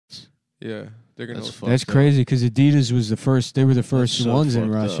Yeah, they're gonna. That's crazy because Adidas was the first. They were the first ones in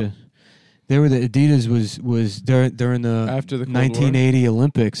Russia. Up. They were the Adidas was during the after the Cold 1980 War?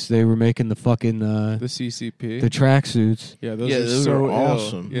 Olympics. They were making the fucking the CCP, the tracksuits. Yeah, those are so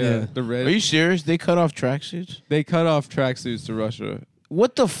awesome. Yeah, the red. Are you serious? They cut off tracksuits? They cut off tracksuits to Russia.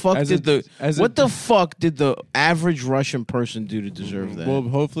 What the fuck did the average Russian person do to deserve that? Well,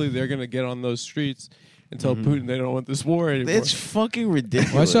 hopefully they're gonna get on those streets and tell Putin they don't want this war anymore. It's fucking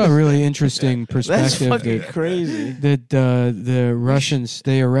ridiculous. Well, I saw a really interesting perspective. That's fucking crazy. That the Russians,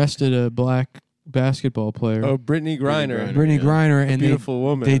 they arrested a black basketball player. Oh, Brittany Griner. Brittany Griner, and beautiful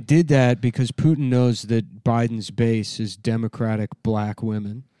woman. They did that because Putin knows that Biden's base is Democratic black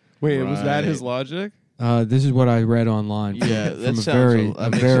women. Wait, was that his logic? This is what I read online. Yeah, from a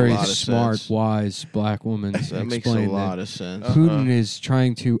very smart, wise black woman. That makes a lot of sense. Putin is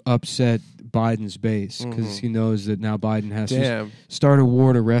trying to upset Biden's base because he knows that now Biden has to start a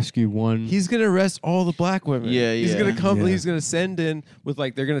war to rescue one. He's gonna arrest all the black women. Yeah, He's gonna come. Yeah. He's gonna send in with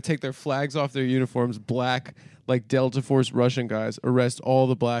they're gonna take their flags off their uniforms, black. Like Delta Force Russian guys arrest all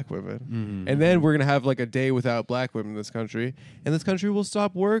the black women, and then we're gonna have a day without black women in this country, and this country will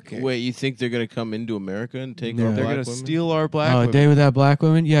stop working. Wait, you think they're gonna come into America and take our black women? They're gonna steal our black women. A day without black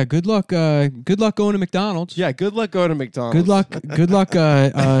women. Yeah, good luck. Good luck going to McDonald's. Yeah, good luck going to McDonald's. Good luck. Good luck.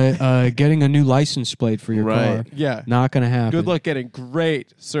 Getting a new license plate for your car. Yeah, not gonna happen. Good luck getting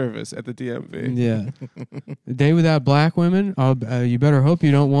great service at the DMV. Yeah, a day without black women. You better hope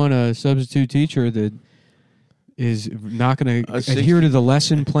you don't want a substitute teacher that is not going to adhere to the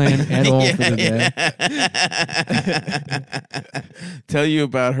lesson plan at all for the day. Tell you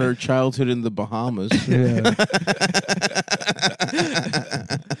about her childhood in the Bahamas. Yeah.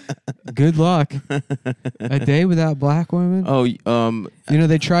 Good luck. A day without black women. Oh,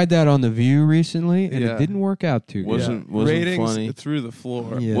 they tried that on The View recently, and it didn't work out too good. Wasn't ratings funny. Through the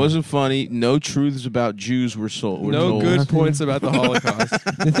floor. Yeah. Wasn't funny. No truths about Jews were sold. No good points about the Holocaust.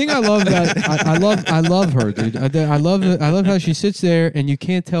 The thing I love about I love her, dude. I love how she sits there and you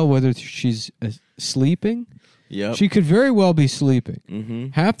can't tell whether she's sleeping. Yep. She could very well be sleeping. Mm-hmm.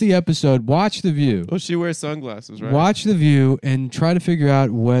 Half the episode, watch The View. Well, she wears sunglasses, right? Watch The View and try to figure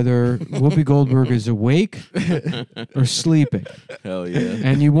out whether Whoopi Goldberg is awake or sleeping. Hell yeah.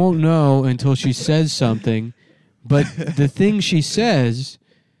 And you won't know until she says something. But the thing she says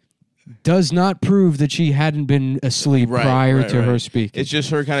does not prove that she hadn't been asleep prior to her speaking. It's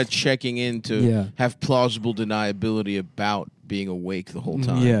just her kind of checking in to have plausible deniability about being awake the whole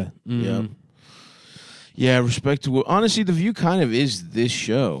time. Yeah. Mm-hmm. Yeah. Yeah, respect to... Honestly, The View kind of is this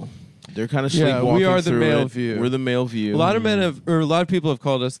show. They're kind of sleepwalking through we are the male it. view. We're the male view. A lot of a lot of people have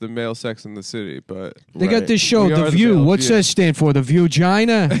called us the male Sex in the City, but... They got this show, The View. What's that stand for? The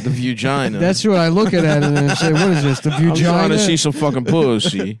Viewgina? The Viewgina. That's what I look at it and say, what is this, the Viewgina? I'm trying to see some fucking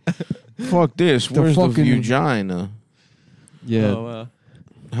pussy. Fuck this. Where's the Viewgina? Yeah. Oh,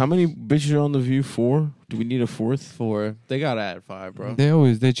 how many bitches are on The View? 4? Do we need a 4th? 4. They got to add 5, bro.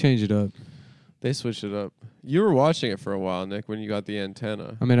 They change it up. They switched it up. You were watching it for a while, Nick, when you got the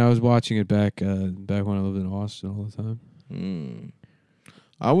antenna. I mean, I was watching it back when I lived in Austin all the time.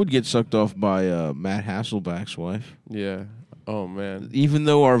 I would get sucked off by Matt Hasselbeck's wife. Yeah. Oh, man. Even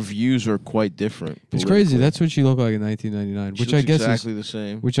though our views are quite different. It's crazy. That's what she looked like in 1999. She looks exactly the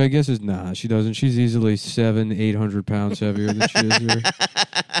same. Which I guess is, she doesn't. She's easily 700-800 pounds heavier than she is here.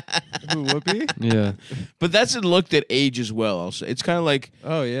 Who, Whoopi? Yeah. But that's a look that age as well, I'll say. It's kind of like...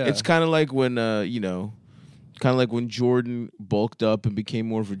 Oh, yeah. It's kind of like when, kind of like when Jordan bulked up and became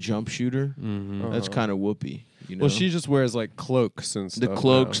more of a jump shooter. Mm-hmm. That's kind of Whoopi. Well, she just wears cloaks and stuff. The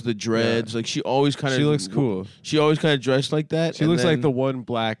cloaks, the dreads. Like she always kind of... She looks cool. She always kind of dressed like that. She looks like the one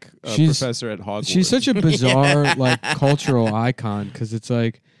black professor at Hogwarts. She's such a bizarre cultural icon because it's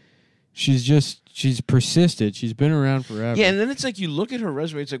like she's persisted. She's been around forever. Yeah, and then it's like you look at her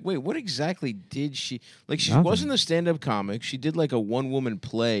resume. It's like, wait, what exactly did she... Like she wasn't a stand-up comic. She did like a one-woman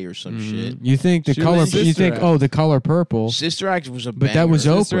play or some shit. You think the color... You think, The Color Purple. Sister Act was a But banger. that was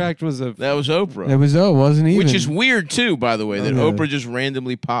Oprah. Sister Act was a... That was Oprah. That was wasn't even. Which is weird too, by the way, that Oprah just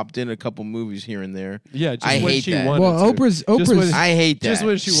randomly popped in a couple movies here and there. Yeah, just I when hate she that. wanted Well, to. Oprah's I hate that. Just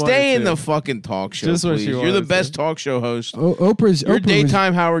when she wanted Stay in to. the fucking talk show, Just when please. she You're the wanted best to. talk show host. Oprah's You're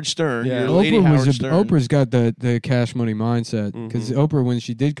daytime Howard Stern. Yeah. You're Lady Howard Stern. Oprah's got the cash money mindset because Oprah, when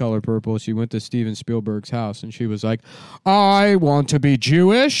she did Color Purple, she went to Steven Spielberg's house and she was like, "I want to be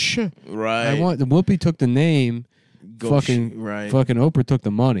Jewish." Right. Whoopi took the name. Fucking Oprah took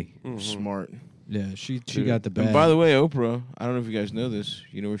the money. Smart. Yeah, she got the bag. And by the way, Oprah, I don't know if you guys know this.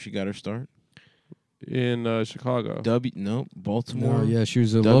 You know where she got her start? in Chicago. Baltimore. Oh, yeah, she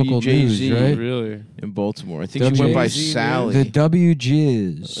was a local news, WJZ. right? Really? In Baltimore. I think she went by WJZ Sally. The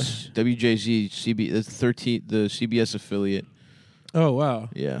WJiz. WJZ, that's the CBS affiliate. Oh wow.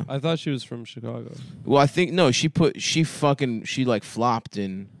 Yeah. I thought she was from Chicago. Well, I think no. She like flopped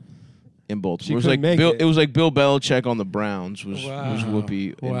in Baltimore. She It was like couldn't make Bill. it. It was like Bill Belichick on the Browns was Wow.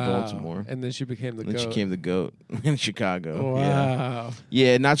 Whoopi in Wow. Baltimore. And then she became the Then goat. she became the GOAT in Chicago. Wow.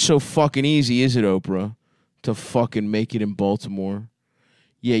 Yeah, not so fucking easy, is it, Oprah, to fucking make it in Baltimore?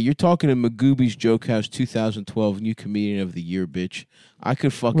 Yeah, you're talking to Magooby's Joke House 2012 New Comedian of the Year, bitch. I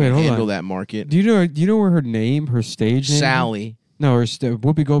could fucking Wait, hold handle on. that market. Do you know where her stage name? Sally. No,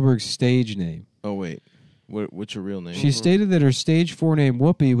 Whoopi Goldberg's stage name. Oh wait, what's her real name? She stated that her stage 4 name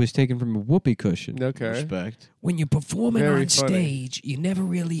Whoopi was taken from a whoopee cushion. Okay. Respect. When you're performing Very on funny. stage, you never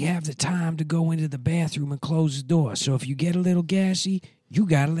really have the time to go into the bathroom and close the door. So if you get a little gassy, you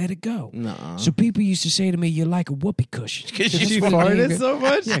gotta let it go. Nuh-uh. So people used to say to me, "You're like a whoopee cushion." Because She she's farted so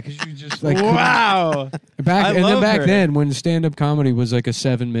much? Yeah, because you just like Wow. I then love back her. then when stand-up comedy was like a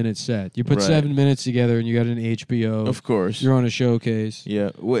 7-minute set, you put Right. 7 minutes together and you got an HBO. Of course. You're on a showcase. Yeah.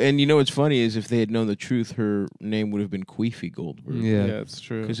 Well, and you know what's funny is if they had known the truth, her name would have been Queefy Goldberg. Yeah, Yeah, it's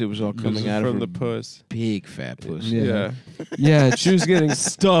true. Because it was all This coming is out of from her the puss. big fat pussy. Yeah. Yeah. She was getting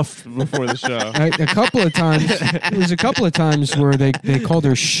stuffed before the show. A couple of times. It was a couple of times where they called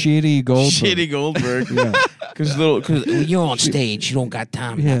her Shitty Goldberg. Shitty Goldberg. Yeah. Because When you're on stage, you don't got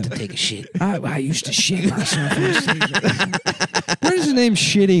time Yeah. not to take a shit. I used to shit myself on stage. Where does the name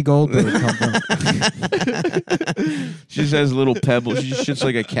Shitty Goldberg come from? she just has little pebbles. She just shits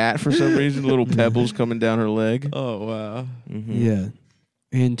like a cat for some reason. Little pebbles coming down her leg. Oh wow. Yeah.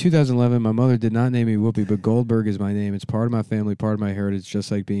 In 2011, my mother did not name me Whoopi, but Goldberg is my name. It's part of my family, part of my heritage, just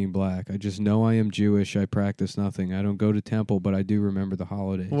like being black. I just know I am Jewish. I practice nothing. I don't go to temple, but I do remember the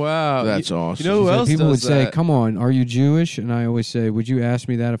holidays. Wow. That's awesome. You know who So else people would does say, that? "Come on, are you Jewish?" And I always say, "Would you ask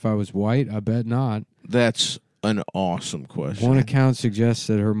me that if I was white?" I bet not. That's an awesome question. One account suggests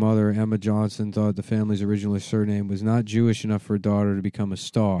that her mother, Emma Johnson, thought the family's original surname was not Jewish enough for her daughter to become a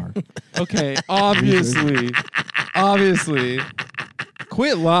star. Okay, obviously.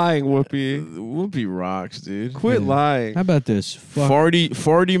 Quit lying, Whoopi. Whoopi rocks, dude. Quit Yeah. lying. How about this? Fuck, Farty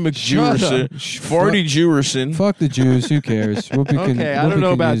McJewerson. Farty Jewerson. fuck the Jews. Who cares? Whoopi can. Okay, I don't Whoopi know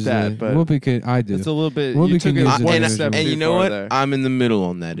can about use that, the- but Whoopi can. I do. It's a little bit. Whoopi You took can it use the one internet. step And too you know far what? there. I'm in the middle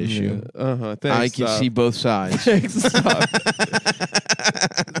on that issue. Thanks. I can see both sides.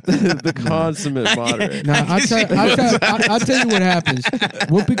 the consummate moderate. No, I'll tell you what happens.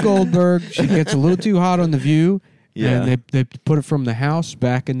 Whoopi Goldberg, she gets a little too hot on The View, Yeah. and they put it from the house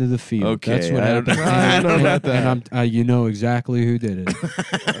back into the field. Okay, That's what I don't happens. know- I don't know about that. And you know exactly who did it.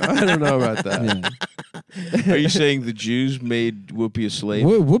 I don't know about that. Yeah. Are you saying the Jews made Whoopi a slave?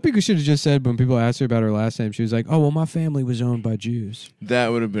 Whoopi should have just said when people asked her about her last name, she was like, "Oh, well, my family was owned by Jews." That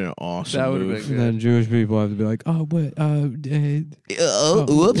would have been an awesome That would have move. been And then Jewish people have to be like, "Oh, but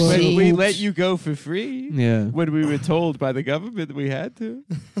Whoops. When we Oops. let you go for free yeah." when we were told by the government that we had to.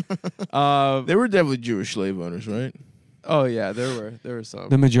 There were definitely Jewish slave owners, right? Oh yeah, there were some.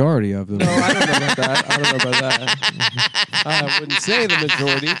 The majority of them. No, I don't know about that. I don't know about that. I wouldn't say the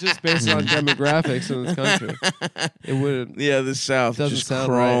majority, just based on demographics in this country. It wouldn't. Yeah, the South Doesn't just sound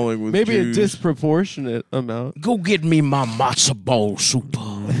crawling right. with Maybe Jews. a disproportionate amount. Go get me my matzo ball soup.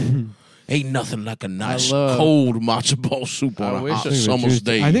 Ain't nothing like a nice love- cold matzo ball soup I on a wish hot I- summer's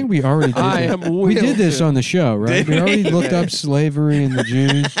day. I think we already did I this. am We did this Wilson. on the show, right? We already looked up slavery and the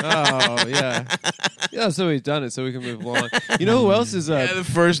Jews. Oh yeah, yeah. So we've done it, so we can move along. You know who else is? Yeah, the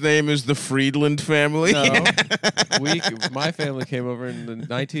first name is the Friedland family. No, my family came over in the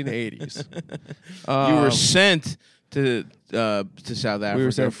 1980s. You were sent to South Africa. We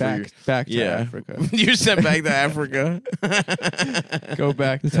were sent for your- back to Yeah. Africa. you were sent back to Africa. Go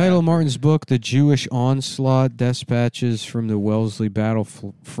back. The to title of Martin's book, The Jewish Onslaught, Dispatches from the Wellesley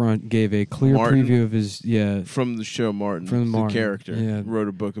Battlefront, gave a clear Martin? preview of his, From the show Martin, From the Martin, character, yeah. wrote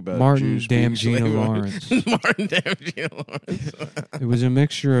a book about Martin Jews being Damn Gina slave owners. Lawrence. Martin Damn Gina Lawrence. It was a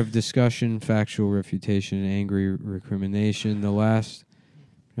mixture of discussion, factual refutation, and angry recrimination. The last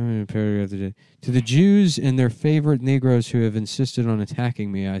paragraph of the day. To the Jews and their favorite Negroes who have insisted on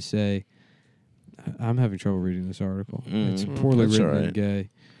attacking me, I say, I'm having trouble reading this article. It's poorly that's written all right. and gay.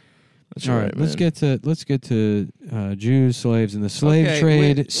 That's All all right, right, let's get to Jews, slaves, and the slave Okay,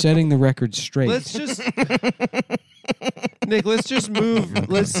 trade, wait. setting the record straight. Let's just Nick. Let's just move.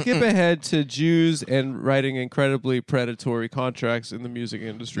 Let's skip ahead to Jews and writing incredibly predatory contracts in the music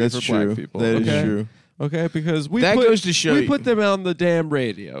industry That's for true. black people. That is okay? true. Okay, because we That put, goes to show we you- put them on the damn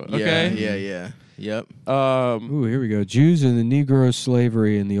radio. Okay. Yeah. Yep. Ooh, here we go. Jews and the Negro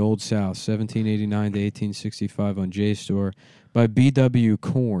Slavery in the Old South, 1789 to 1865 on JSTOR by B.W.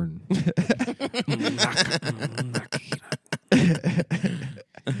 Korn.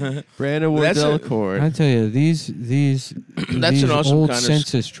 Brandon That's a- Wardell I Cord. tell you, these That's an awesome old kind of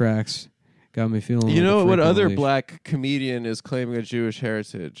census tracks got me feeling. You like know a what freak other on a leash. black comedian is claiming a Jewish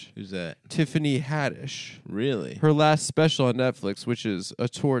heritage? Who's that? Tiffany Haddish. Really? Her last special on Netflix, which is a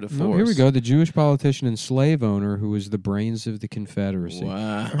tour de force. Oh, here we go. The Jewish politician and slave owner who was the brains of the Confederacy.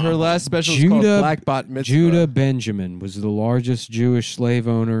 Wow. Her last special is called Black Bat Mitzvah. Judah Benjamin was the largest Jewish slave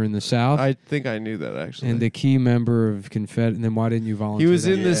owner in the South I think I knew that actually. and a key member of Confederate. And then why didn't you volunteer? he was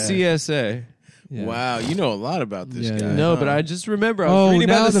that? in the Yeah. CSA. Yeah. Wow, you know a lot about this Yeah, guy. yeah. No, huh? but I just remember I Oh, was reading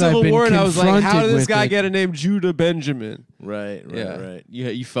now about the that I've Civil been War and I was like, how confronted did this with guy it. get a name Judah Benjamin? Right. Yeah.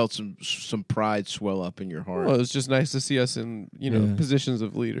 You felt some pride swell up in your heart, Well, it's just nice to see us in Yeah. positions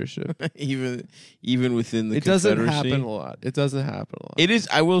of leadership. even within the It doesn't Confederacy. happen a lot. It doesn't happen a lot. It is.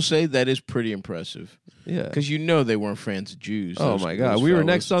 I will say that is pretty impressive Yeah. because they weren't fans of Jews. Oh those- my God, those we were fellas.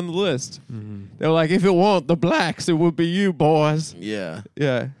 next on the list. Mhm. They were like, if it weren't the blacks, it would be you boys. Yeah.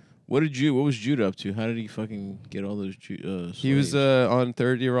 Yeah. What was Jude up to? How did he fucking get all those? He was slaves? on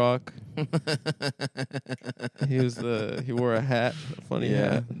 30 Rock. He wore a hat, a funny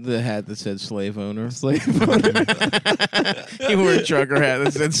hat. the hat that said slave owner. Slave owner. He wore a trucker hat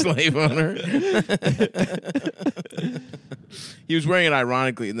that said slave owner. He was wearing it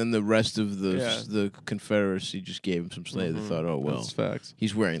ironically, and then the rest of the Confederacy just gave him some slaves. They thought, oh well, That's facts.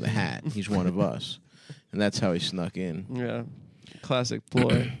 he's wearing the hat. He's one of us, and that's how he snuck in. Yeah. Classic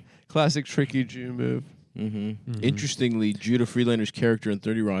ploy. Classic tricky Jew move. Interestingly, Judah Freelander's character in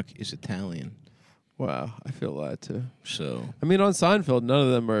 30 Rock is Italian. Wow, I feel lied to. So, I mean, on Seinfeld, none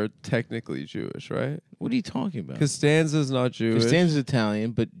of them are technically Jewish, right? what are you talking about? Costanza's not Jewish. Costanza's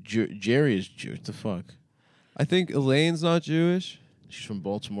Italian, but Jerry is Jewish. What the fuck? I think Elaine's not Jewish, She's from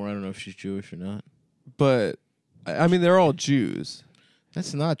Baltimore. I don't know if she's Jewish or not. but I mean, they're all Jews.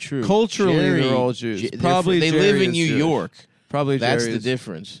 That's not true. Culturally, Jerry- they're all Jews. they're Probably they Jerry live in is New Jewish. York. Probably That's Jerry the is-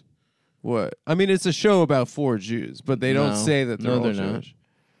 difference. What? I mean, it's a show about 4 Jews, but they don't No. say that they're No, all they're Jewish. not.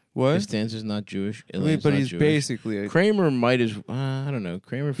 What? Costanza's not Jewish. I mean, Elaine's but not he's Jewish. basically a Kramer might as I don't know.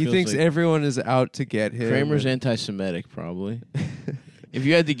 Kramer he feels thinks like everyone is out to get him. Kramer's and- anti-Semitic, probably. If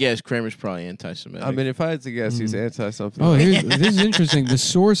you had to guess, Kramer's probably anti-Semitic. I mean, if I had to guess, he's anti something. Oh, this is interesting. The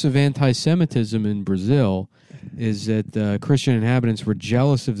source of anti-Semitism in Brazil is that Christian inhabitants were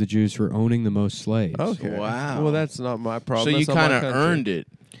jealous of the Jews for owning the most slaves. Okay. Wow. Well, that's not my so problem. you kind of earned it.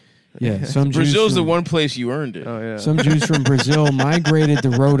 Yeah, some Jews Brazil's the from- one place you earned it. Oh yeah. Some Jews from Brazil migrated to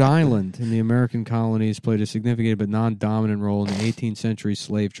Rhode Island, and the American colonies played a significant but non-dominant role in the 18th century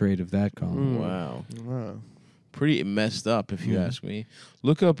slave trade of that colony. Wow. Wow. Pretty messed up, if you Yeah. ask me.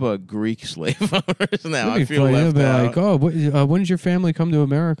 Look up Greek slave owners now. That'd I be feel funny. left They'd be out. like, oh, when did your family come to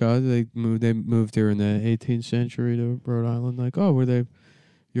America? They moved here in the 18th century to Rhode Island. Like, oh, were they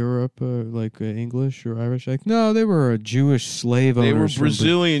Europe, English or Irish? Like, no, they were Jewish slave owners. They were from Bra-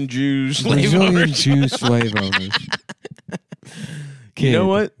 Brazilian Jews. slave Brazilian owners. Jew slave owners. You know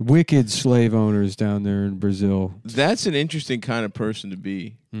what? Wicked slave owners down there in Brazil. That's an interesting kind of person to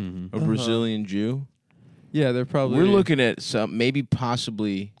be. Mm-hmm. A Brazilian Jew. Yeah, they're probably. We're looking at maybe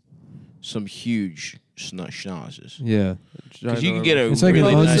possibly some huge schnozzes. Yeah, Because you could get a it's like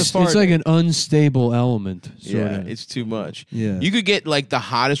really an nice. it's like an unstable element. Sort Yeah, of. it's too much. Yeah. You could get like the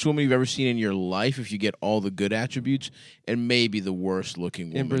hottest woman you've ever seen in your life if you get all the good attributes, and maybe the worst looking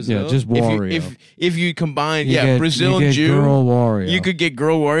woman. In Brazil. Yeah, just Wario. If you combine, You get- Brazil you and get Jew, girl Wario. you could get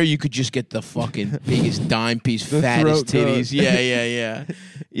girl warrior. You could just get the fucking biggest dime piece, The fattest throat goat. titties. Yeah.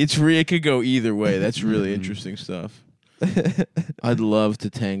 It could go either way. That's really interesting stuff. I'd love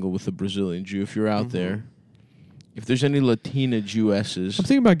to tangle with a Brazilian Jew if you're out there. If there's any Latina Jewesses, I'm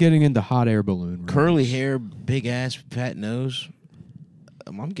thinking about getting into hot air balloon. curly rides. hair, big ass, fat nose.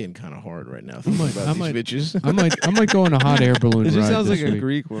 I'm getting kind of hard right now thinking about I these might- bitches. I might go on a hot air balloon It ride. just sounds this like a week.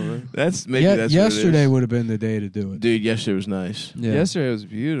 Greek woman. That's maybe Yeah, that's yesterday what it would have been the day to do is. it. Dude, yesterday was nice. Yeah. Yesterday was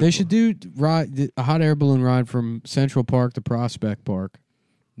beautiful. They should do a hot air balloon ride from Central Park to Prospect Park.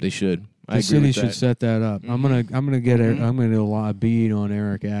 They should. I The agree city with should that. set that up. I'm gonna do a beat on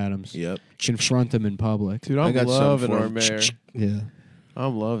Eric Adams. Yep. Confront him in public. Dude, I I'm got loving something for our him. mayor. Yeah.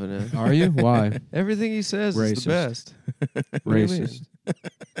 I'm loving it. Are you? Why? Everything he says is Racist. the best. What do you mean? Racist.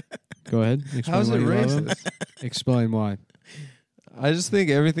 Go ahead. Explain How's why it you love him. racist? Explain why. I just think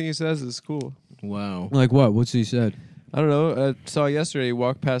everything he says is cool. Wow. Like what? What's he said? I don't know. I saw yesterday he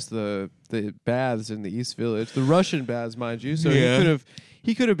walked past the baths in the East Village, the Russian baths, mind you. So Yeah.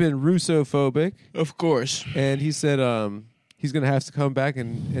 he could have been Russophobic, Of course. and he said he's gonna have to come back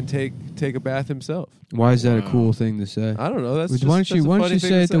and take a bath himself. Why is that a Wow. cool thing to say? I don't know. That's Why just, don't you that's a funny thing say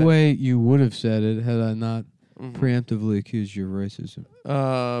to it the way you would have said it had I not Mhm. preemptively accused you of racism?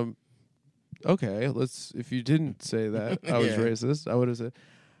 Okay, if you didn't say that I was Yeah. racist, I would have said,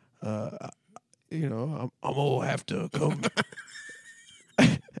 I'm gonna have to come.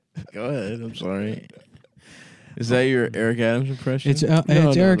 Go ahead. I'm sorry. Is that your Eric Adams impression? It's No,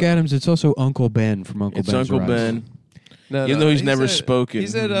 Eric no. Adams. It's also Uncle Ben from Uncle It's Ben's Uncle Rise. Ben. No, Even no, though he's he never said- spoken. He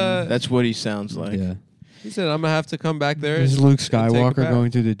said, That's what he sounds like. Yeah. he said, I'm gonna have to come back there. This is and- Luke and take a Skywalker bath."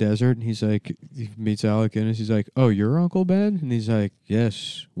 going through the desert, and he's like, he meets Alec Guinness. He's like, "Oh, you're Uncle Ben?" And he's like,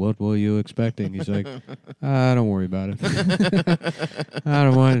 "Yes. What were you expecting?" He's like, "Don't worry about it. I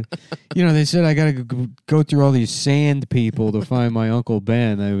don't want." They said I got to go through all these sand people to find my Uncle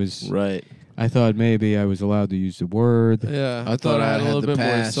Ben. Right. I thought maybe I was allowed to use the word. Yeah, I thought I had a had little the bit more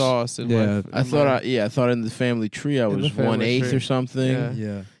pass. sauce. In Yeah. my, I thought in the family tree I In the was family 1/8 tree. or something. Yeah.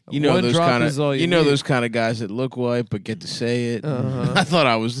 Yeah. You know One those drop kind is all of you need. those kind of guys that look white but get to say it. Uh-huh. I thought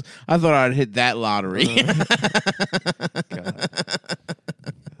I'd hit that lottery. God.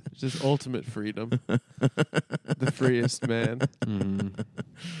 Just ultimate freedom. The freest man.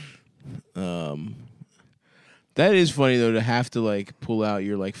 That is funny though, to have to like pull out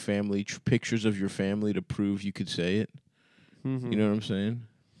your like family pictures of your family to prove you could say it. Mhm. You know what I'm saying?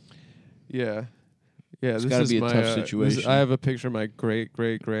 Yeah. Yeah, It's this gotta is be a my, tough this- situation. I have a picture of my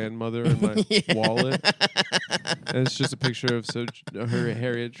great-great-grandmother in my wallet. And it's just a picture of her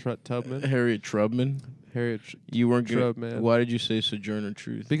Harriet Tubman. Harriet Trubman. Harriet You weren't gonna. Trubman. Why did you say Sojourner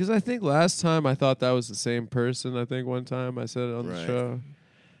Truth? Because I think last time I thought that was the same person. I think one time I said it on the Right. show.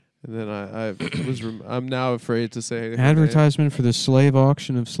 And then I'm now afraid to say her name. Advertisement for the slave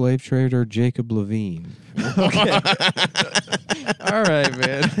auction of slave trader Jacob Levine. Okay. All right,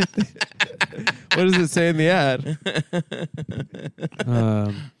 man. What does it say in the ad?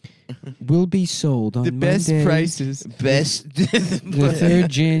 Will be sold on The best Monday, prices. Best. the 3rd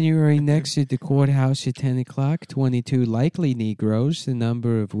January next at the courthouse at 10 o'clock. 22 likely Negroes, the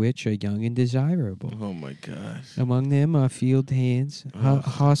number of which are young and desirable. Oh my gosh. Among them are field hands,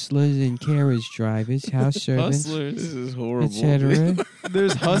 hustlers and carriage drivers, house servants, This Hustlers. is horrible. etc.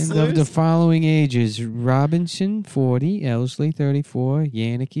 There's And of the hustlers. following ages: Robinson, 40; Elsley, 34;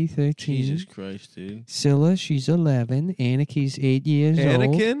 Yannicke, 13; Jesus Christ, dude. Scylla, she's 11; Anarchy's 8 years old;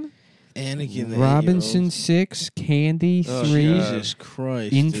 Anakin? Anakin. the Robinson, 8-year-old. 6; Candy, Oh, 3; God. Jesus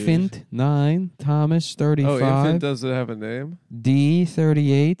Christ. Infant, 9; Thomas, Oh, 35; infant doesn't have a name. D,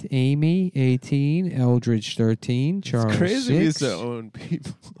 38; Amy, 18; Eldridge, 13; Charles, It's crazy we used 6. to own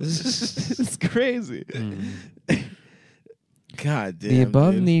people. It's crazy. God damn. The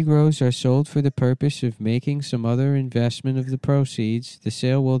above dude. Negroes are sold for the purpose of making some other investment of the proceeds. The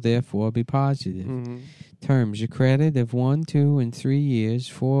sale will therefore be positive. Mhm. Terms: a credit of 1, 2, and 3 years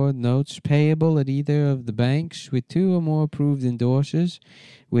for notes payable at either of the banks with 2 or more approved endorsers,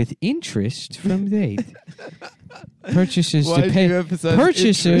 with interest from date. Purchasers Why to did pay. you emphasize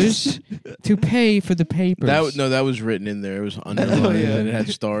Purchasers to pay for the papers. That was written in there. It was underlined yeah. and it had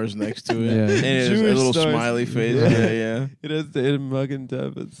stars next to it. Yeah. And it was a Jewish little stars. smiley face. Yeah. Yeah. It has the mug and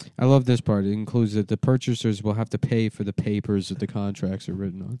debits. I love this part. It includes that the purchasers will have to pay for the papers that the contracts are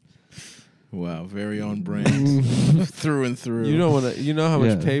written on. Wow, very on brand. Through and through. You don't want to. You know how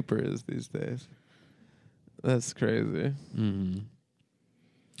much Yeah. paper is these days. That's crazy. Mm-hmm.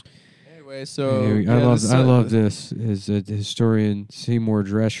 Anyway, so I love this. As a historian Seymour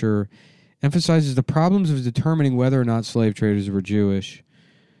Drescher emphasizes the problems of determining whether or not slave traders were Jewish.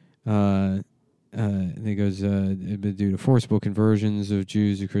 And he goes due to forcible conversions of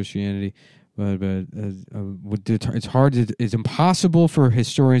Jews to Christianity. It's impossible for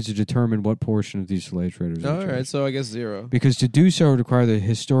historians to determine what portion of these slave traders are All Jewish. right, so I guess 0. Because to do so would require the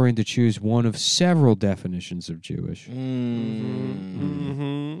historian to choose one of several definitions of Jewish.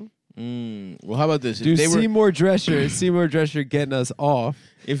 Mm-hmm. Well, how about this? Dude, Seymour Drescher getting us off.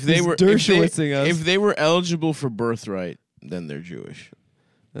 If they He's were Dershowitzing us. if they were eligible for birthright, then they're Jewish.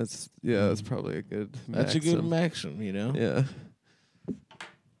 That's probably a good. That's a good maxim, you know. Yeah.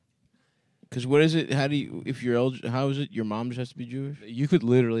 Because what is it? How do you? If you're eligible, how is it? Your mom just has to be Jewish. You could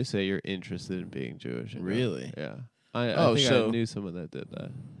literally say you're interested in being Jewish. Really? Yeah. I Oh, think so- I knew someone that did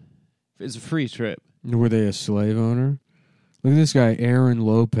that. It's a free trip. Were they a slave owner? Look at this guy, Aaron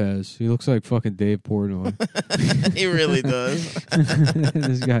Lopez. He looks like fucking Dave Portnoy. He really does.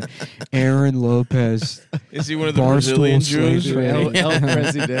 This guy, Aaron Lopez. Is he one of the Barstool Brazilian slave Jews? trade. El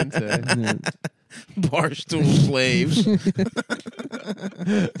Presidente. Barstool slaves.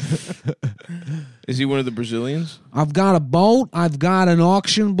 Is he one of the Brazilians? I've got a boat. I've got an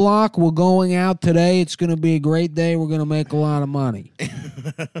auction block. We're going out today. It's going to be a great day. We're going to make a lot of money.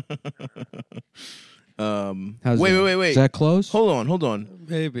 How's Wait. Is that close? Hold on.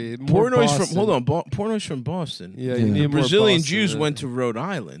 Maybe more Portnoy's from Boston. hold on. Portnoy's from Boston. Yeah, Yeah. you need more Brazilian Boston Jews in went it. to Rhode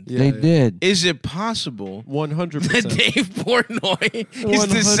Island. Yeah, They yeah. did. Is it possible 100%. that Dave Portnoy is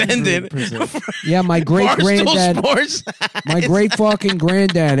descended 100%. Yeah, my great Barstool granddad. Sports? My great fucking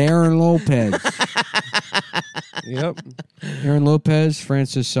granddad, Aaron Lopez. Yep. Aaron Lopez,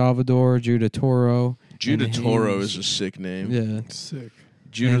 Francis Salvador, Judah Toro. Judah and Toro Hames. is a sick name. Yeah. Sick.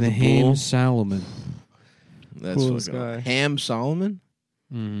 Judah and the Bull. Hames Salomon. That's Coolest fucking guy. Ham Solomon?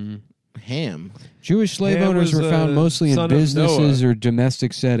 Mm-hmm. Ham. Jewish slave Ham owners was, were found mostly in son of businesses Noah. or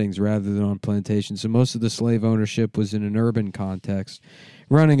domestic settings rather than on plantations. So most of the slave ownership was in an urban context,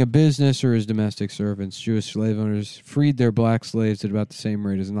 running a business or as domestic servants. Jewish slave owners freed their black slaves at about the same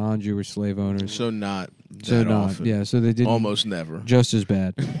rate as non-Jewish slave owners. So not So that not, often. yeah. So they did Almost never. just as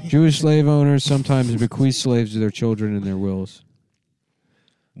bad. Jewish slave owners sometimes bequeath slaves to their children in their wills.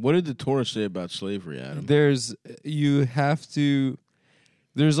 What did the Torah say about slavery, Adam? There's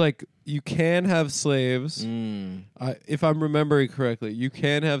like you can have slaves. Mm. If I'm remembering correctly, you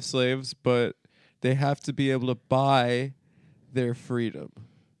can have slaves, but they have to be able to buy their freedom.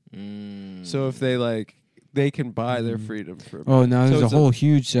 Mm. So if they can buy their freedom for. Oh, now So there's it's a whole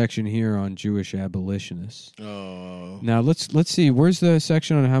huge section here on Jewish abolitionists. Oh. Now let's see. Where's the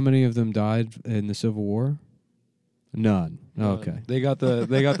section on how many of them died in the Civil War? None. Okay. They got the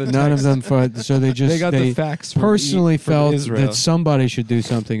None of text. them. So they just They got the facts. From personally from felt Israel. that somebody should do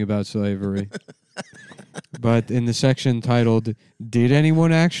something about slavery. But in the section titled "Did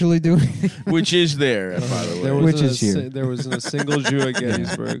anyone actually do it?" Which is there, by the way. There Which wasn't is here. There wasn't a single Jew at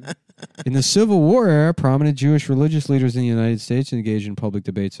Gettysburg. In the Civil War era, prominent Jewish religious leaders in the United States engaged in public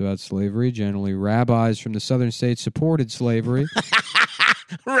debates about slavery. Generally, rabbis from the southern states supported slavery.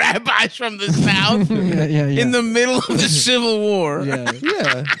 Rabbis from the South yeah. in the middle of the Civil War. Yeah.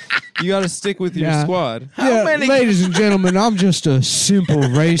 Yeah, you got to stick with your Yeah. squad. How many? Ladies and gentlemen, I'm just a simple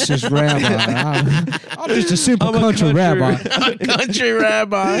racist rabbi. I'm just a simple I'm a country rabbi. A country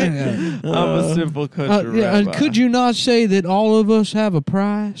rabbi. Yeah. I'm a simple country And rabbi. could you not say that all of us have a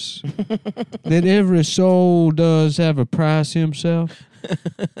price? That every soul does have a price himself?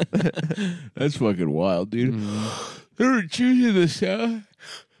 That's fucking wild, dude. Mm. There were Jews in the South.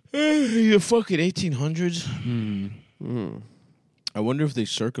 The fucking 1800s. Mm. I wonder if they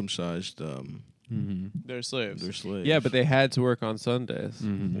circumcised They're slaves. their slaves. Yeah, but they had to work on Sundays.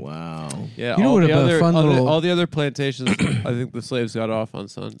 Wow. Yeah, You know all what the about a other fun little- all the other plantations, I think the slaves got off on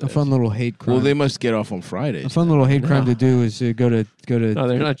Sundays. A fun little hate crime. Well, they must get off on Fridays. a fun little hate crime to do is go to No,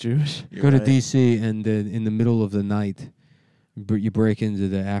 they're not Jewish. You're go to right. D.C. and in the middle of the night, you break into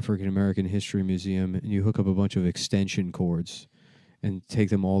the African American History Museum and you hook up a bunch of extension cords and take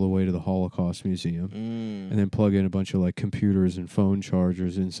them all the way to the Holocaust Museum. And then plug in a bunch of like computers and phone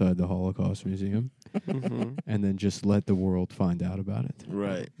chargers inside the Holocaust Museum, Mhm. and then just let the world find out about it.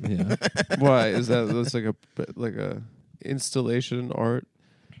 Right. Yeah, Why is that's like a installation art?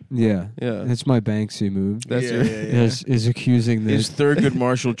 yeah, Yeah, That's my Banksy move. that's Yeah, your. yeah, yeah. Is accusing the Is Thurgood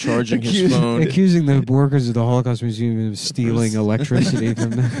Marshall charging his phone? accusing the workers of the Holocaust Museum of stealing electricity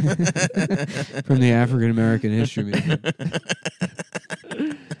from from the African American History Museum.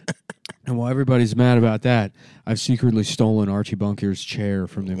 And while everybody's mad about that, I've secretly stolen Archie Bunker's chair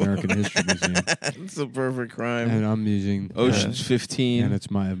from the American History Museum, It's a perfect crime. and I'm using Ocean's 15. and it's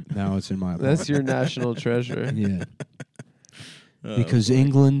in my apartment. That's your national treasure. Yeah, Oh, because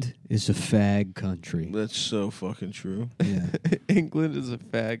England is a fag country. that's so fucking true. Yeah, England is a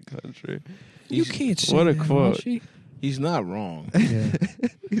fag country. You can't say What a that, quote. Archie. He's not wrong. yeah.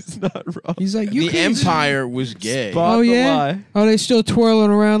 He's not wrong. He's like, you The can't Empire was gay. Spot Oh, the yeah? lie. Are they still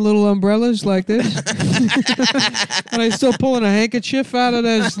twirling around little umbrellas like this? Are they still pulling a handkerchief out of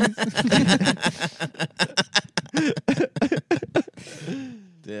those?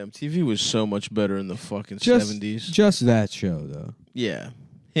 Damn, TV was so much better in the fucking Just- 70s. Just that show, though. Yeah.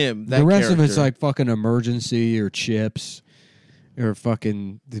 Him. That The rest of it's character. like fucking Emergency or Chips or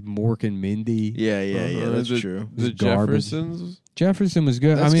fucking the Mork and Mindy. Yeah, yeah, yeah. Uh-huh. That's the, true. The It's garbage. Jeffersons, Jefferson was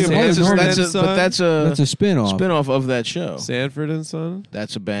good. That's I mean, good. all That's the a- Norman- that's a- but that's a that's a spin-off. spin-off of that show. Sanford and Son.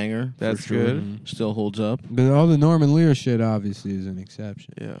 That's a banger. for That's sure. good. Mhm. Still holds up. But all the Norman Lear shit obviously is an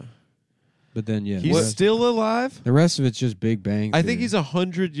exception. Yeah, But then, yeah. he's still alive. the rest of it's just Big Bang. I think Theory. he's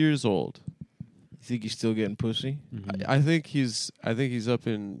 100 years old. You think he's still getting pussy? Mhm. I think he's up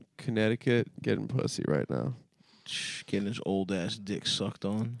in Connecticut getting pussy right now. Getting his old ass dick sucked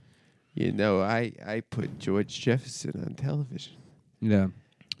on. You know, I put George Jefferson on television. Yeah.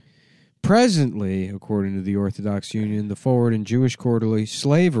 Presently, according to the Orthodox Union, the Forward and Jewish Quarterly,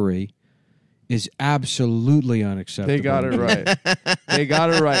 slavery is absolutely unacceptable. They got it right. They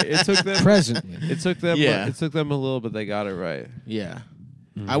got it right. It took them. Presently. It took them. Yeah. It took them a little, but they got it right. Yeah.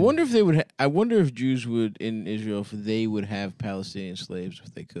 Mm-hmm. I wonder if they would. I wonder if Jews would in Israel, if they would have Palestinian slaves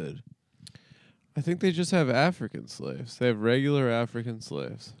if they could. I think they just have African slaves. They have regular African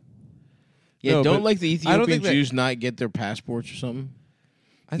slaves. Yeah, No, don't but like the I don't Ethiopian think that- Jews not get their passports or something?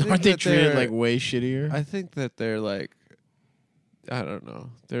 I think Aren't they that treated they're- like way shittier? I think that they're like, I don't know.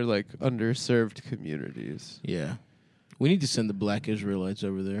 They're like underserved communities. Yeah. We need to send the black Israelites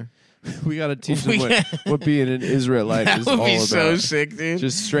over there. We got to teach them what being an Israelite That is would all be about. so sick, dude.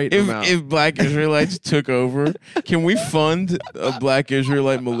 Just straighten them out. If black Israelites took over, can we fund a black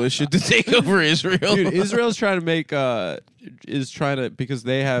Israelite militia to take over Israel? Dude, Israel's trying to make because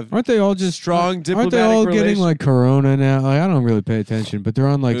they have Aren't they all just strong Aren't they diplomatic all getting relations. like corona now? Like, I don't really pay attention, but they're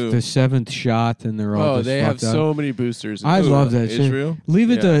on like Who? the 7th shot, and they're all Oh, just they have fucked up. so many boosters. I love that shit. Israel?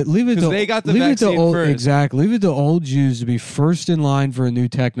 Leave it Yeah. to leave it 'Cause to they got the leave it to vaccine old first. exactly. Leave it to old Jews to be first in line for a new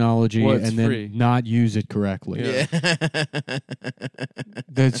technology Well, it's and then free. not use it correctly. Yeah.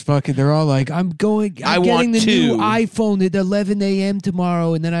 That's fucking. They're all like, I'm I getting want the new two." iPhone at 11 a.m.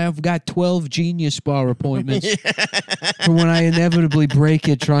 tomorrow, and then I've got 12 Genius Bar appointments for when I inevitably break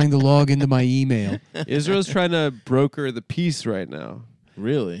it trying to log into my email. Israel's trying to broker the peace right now.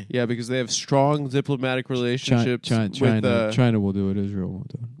 Really? Yeah, because they have strong diplomatic relationships China will do it. Israel won't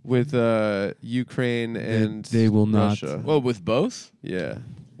do it. with Ukraine and they will not. Russia. Well, with both? Yeah,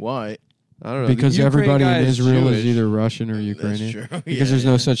 Why? I don't know. The Because Ukraine everybody guy in Israel is Jewish. either Russian or Ukrainian. That's true. Because there's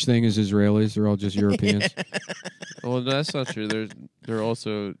no such thing as Israelis. They're all just Europeans. Well, that's not true. They're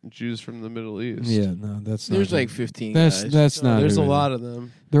also Jews from the Middle East. Yeah, no, that's not. There's who- like 15 That's guys. that's not. There's who a it lot is. of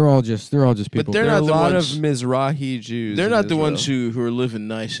them. They're all just people. They're There are not a the lot ones- of Mizrahi Jews. They're in not the Israel. ones who are living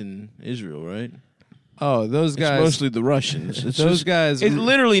nice in Israel, right? Oh, those guys. It's mostly the Russians. It's those just- guys. It's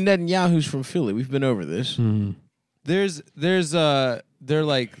literally Netanyahu's from Philly. We've been over this. Mhm. They're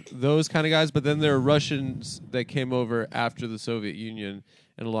like those kind of guys, but then there are Russians that came over after the Soviet Union,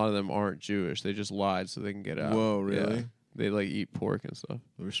 and a lot of them aren't Jewish. They just lied so they can get out. Whoa, really? Yeah. They like eat pork and stuff.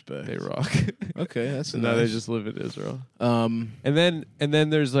 Respect. They rock. Okay, that's So now they nice. just live in Israel. Um, And then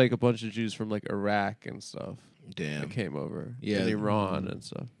there's like a bunch of Jews from like Iraq and stuff damn. that came over. Yeah. And Iran and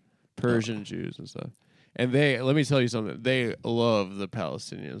stuff. Persian Jews and stuff. And let me tell you something, they love the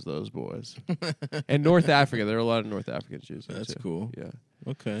Palestinians, those boys. And North Africa, there are a lot of North African Jews there That's too. cool. Yeah.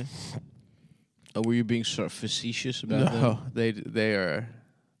 Okay. Were you being sort of facetious about No, they are.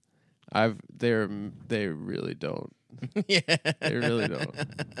 They really don't. that? Yeah. They really don't.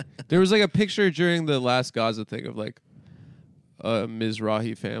 There was like a picture during the last Gaza thing of like a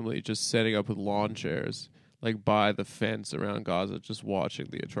Mizrahi family just setting up with lawn chairs like by the fence around Gaza, just watching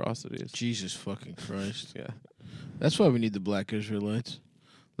the atrocities. Jesus fucking Christ. Yeah. That's why we need the black Israelites.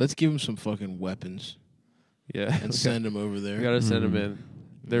 Let's give them some fucking weapons Yeah. and send them over We there. gotta send them in.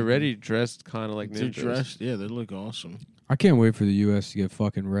 They're ready, dressed kind of like They're ninjas. dressed. Yeah, they look awesome. I can't wait for the U.S. to get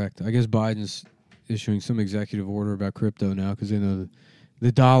fucking wrecked. I guess Biden's issuing some executive order about crypto now because they know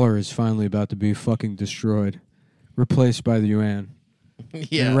the dollar is finally about to be fucking destroyed, replaced by the yuan.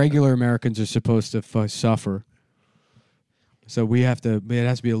 Yeah. And regular Americans are supposed to suffer. So we have to. It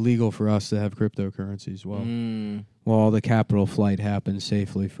has to be illegal for us to have cryptocurrencies. While all the capital flight happens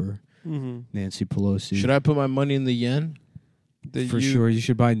safely for Mm-hmm. Nancy Pelosi. Should I put my money in the yen? For sure, you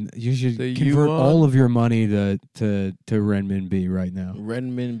should buy. You should the convert yuan? all of your money to renminbi right now.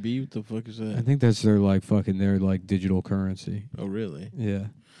 Renminbi? What the fuck is I that? think that's their like digital currency. Oh, really? Yeah,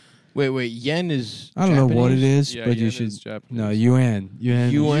 Wait. Yen is. I don't know what it Japanese? is, Yeah, but you yen should. is Japanese. No, yuan. Yuan?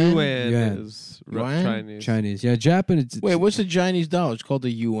 Yuan is Yuan? Chinese. Chinese. Yeah, Japanese. Wait, what's the Chinese dollar? It's called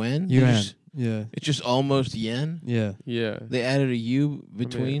the yuan. yuan? Yeah, It's just almost yen. yeah. Yeah. They added a U I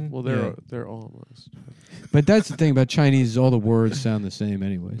between. mean, well, Yeah. they're almost. But that's the thing about Chinese. All the words sound the same,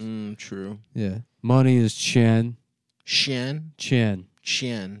 anyways. True. Yeah, money is chen. Shen. Chen.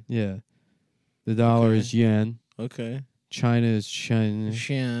 Yeah, the dollar Okay. is yen. Okay. China is China.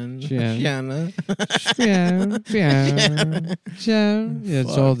 Shen. Shen. Shana. Yeah, it's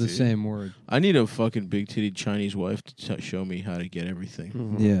all Fuck, the dude. same word. I need a fucking big titted Chinese wife to show me how to get everything.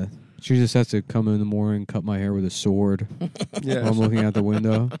 Mm-hmm. Yeah. She just has to come in the morning, cut my hair with a sword Yeah. while I'm looking out the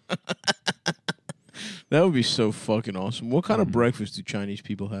window. That would be so fucking awesome. What kind of breakfast do Chinese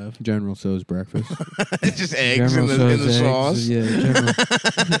people have? General Tso's breakfast. Just eggs in General the Tso's sauce. eggs.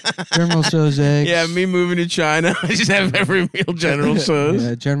 Yeah, General Tso's eggs. Yeah, me moving to China, I just have every meal General Tso's.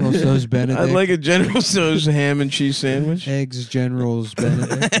 Yeah, General Tso's Benedict. I'd like a General Tso's ham and cheese sandwich. Eggs General's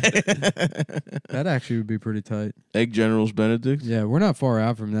Benedict. That actually would be pretty tight. Egg General's Benedict. Yeah, we're not far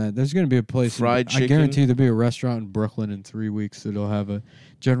out from that. There's going to be a place. Fried I chicken. guarantee there'll be a restaurant in Brooklyn in 3 weeks that'll have a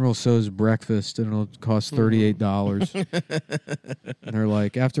General Tso's breakfast, and it'll cost $38. And they're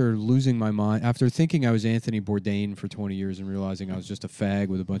like, after losing my mind, after thinking I was Anthony Bourdain for 20 years and realizing I was just a fag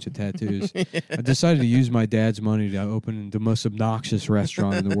with a bunch of tattoos, I decided to use my dad's money to open the most obnoxious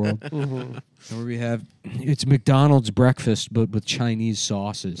restaurant in the world. Mhm. Where we have, it's McDonald's breakfast, but with Chinese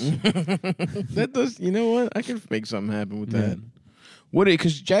sauces. That does. You know what? I can make something happen with Yeah. that. What?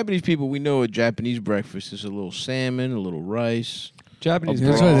 Because Japanese people, we know a Japanese breakfast is a little salmon, a little rice. Japanese.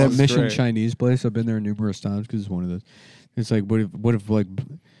 That's broth why that is Mission great. Chinese place, I've been there numerous times because it's one of those. It's like, what if like,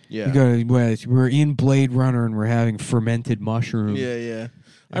 Yeah. you go, we're in Blade Runner and we're having fermented mushrooms. Yeah.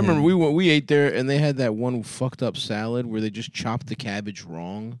 I remember we ate there and they had that one fucked up salad where they just chopped the cabbage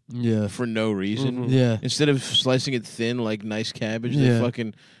wrong Yeah. for no reason. Mhm. Yeah. Instead of slicing it thin like nice cabbage, Yeah. they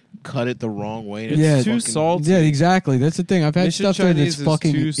fucking cut it the wrong way. And It's Yeah. too fucking- salty. Yeah, exactly. That's the thing. I've had Mission stuff there Chinese that's is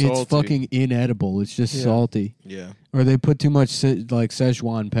fucking, too it's salty. fucking inedible. It's just Yeah. salty. Yeah. Or they put too much like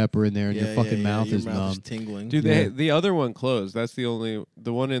Szechuan pepper in there, and Yeah, your fucking mouth your is numb. tingling. Dude, Yeah. the other one closed. That's the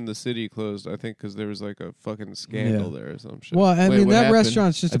one in the city closed. I think because there was like a fucking scandal Yeah. there or some shit. Well, I Wait, mean, what that happened?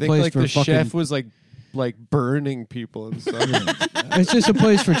 restaurant's just I a think place like for the fucking. chef was like burning people and stuff. It's just a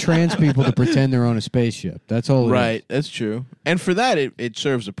place for trans people to pretend they're on a spaceship. That's all. It is. Right, that's true. And for that, it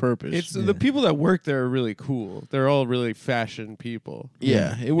serves a purpose. It's Yeah. the people that work there are really cool. They're all really fashion people.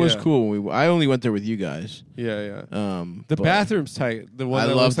 yeah, it was Yeah. cool. I only went there with you guys. Yeah. The The bathroom's tight. The one I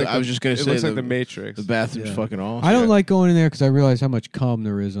that love looks the- like I was just gonna it say looks like the- the Matrix. The bathroom's Yeah. fucking awesome. I don't like going in there because I realize how much cum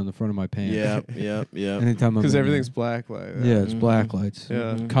there is on the front of my pants. Yeah. Anytime I'm because in everything's black light. there. Yeah, it's Mhm. black lights.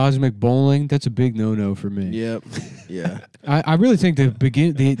 Yeah. Mhm. Cosmic bowling. That's a big no-no for me. Yep. Yeah. I really think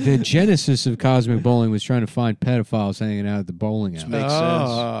the genesis of cosmic bowling was trying to find pedophiles hanging out at the bowling alley. Makes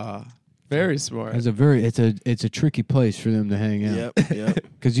Ah, very smart. It's a tricky place for them to hang out Yep.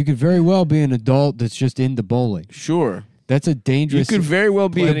 because you could very well be an adult that's just into bowling. Sure. That's a You dangerous. could very well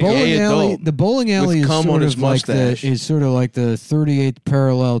be a the bowling gay alley. adult. The bowling alley with is cum sort on of his like mustache. the 38th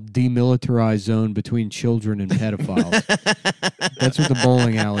parallel demilitarized zone between children and pedophiles. That's what the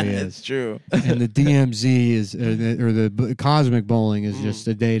bowling alley It's is. true. And the DMZ is, or the cosmic bowling is just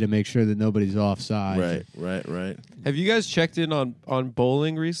a day to make sure that nobody's offside. Right. Have you guys checked in on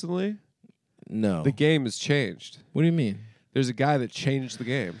bowling recently? No. The game has changed. What do you mean? There's a guy that changed the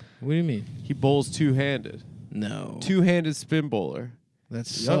game. What do you mean? He bowls two-handed. No. Two-handed spin bowler. That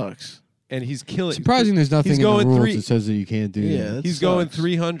sucks. And he's killing. Surprising, there's nothing He's in the going rules three- that says that you can't do Yeah, that. that He's going sucks.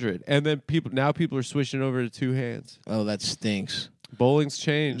 300, and then people are switching over to two hands. Oh, that stinks. Bowling's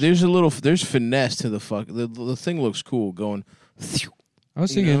changed. There's finesse to the fuck. The thing looks cool going. I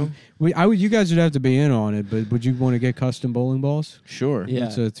was You thinking, you guys would have to be in on it, but would you want to get custom bowling balls? Sure. Yeah.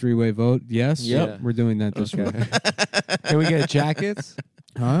 It's a 3-way vote. Yes. Yep. Yeah. We're doing that this week. Can we get jackets?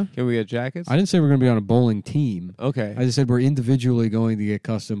 Huh? Can we get jackets? I didn't say we're going to be on a bowling team. Okay. I just said we're individually going to get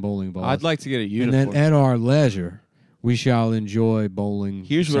custom bowling balls. I'd like to get a and uniform. then at our leisure, we shall enjoy bowling.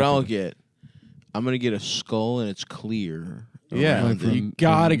 Here's what I'll separately. get. I'm gonna get a skull and it's clear. yeah, around Like it. you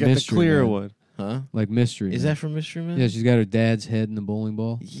gotta get the Mystery clear Man. one. Huh? Like Mystery. Is Man. that from Mystery Man? Yeah, she's got her dad's head in the bowling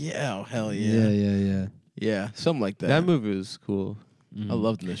ball. Yeah. Oh, hell Yeah, yeah. yeah. Yeah. Something like that. That movie was cool. I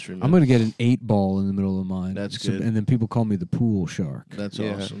loved Mystery Man. I'm going to get an 8-ball in the middle of mine. That's good. And then people call me the pool shark. That's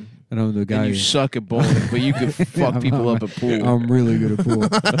Yeah. awesome. I know the guy. And you suck at bowling, but you can fuck people up at pool. I'm really good at pool.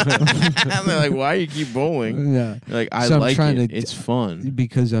 And they're like, "Why you keep bowling?" Yeah. You're like, I So I'm like trying it. to- It's fun.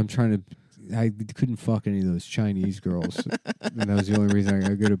 Because I'm trying to. I couldn't fuck any of those Chinese girls. And that was the only reason I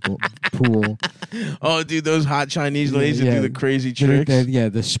got good at pool. Oh, dude, those hot Chinese ladies that Yeah. do the crazy tricks.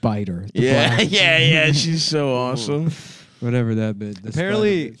 The spider. The Yeah, black- yeah. She's so awesome. Whatever that bit. the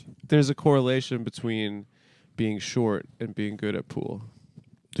Apparently, spider bitch. there's a correlation between being short and being good at pool.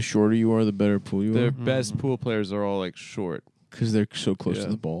 The shorter you are, the better pool you The are. best pool players are all like short. Because they're so close Yeah.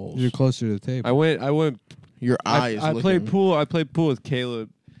 to the balls. You're closer to the table. I went. Your eyes. I played pool. I played pool with Caleb,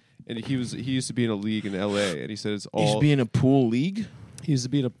 and he used to be in a league in L.A. And he said it's You used all. to be in a pool league. He used to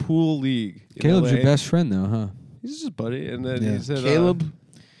be in a pool league. In Caleb's LA. your best friend, though, huh? He's just a buddy, and then Yeah. he said Caleb.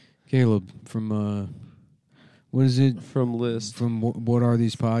 Caleb from what is it? from List From what are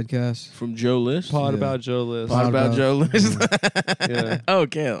these podcasts? From Joe List. Pod Yeah. about Joe List. Pod about about- Joe List. Yeah. Oh,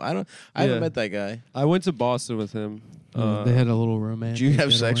 Caleb. I haven't Yeah. met that guy. I went to Boston with him. They had a little romance. Did you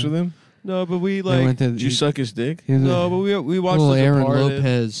have sex with him? No, but we They went like. to Did you suck his dick? he was No, a but we watched little The Aaron Departed.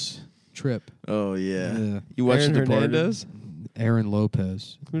 Lopez trip. Oh yeah. Yeah. You watched Aaron The Departed? Hernandez. Aaron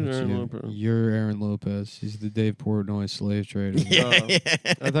Lopez. Who's That's Aaron you. Lopez? You're Aaron Lopez. He's the Dave Portnoy slave trader.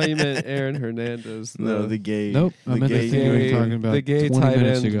 I thought you meant Aaron Hernandez. No, the gay. Nope, I the meant the gay thing we were dude. talking about the gay 20 tight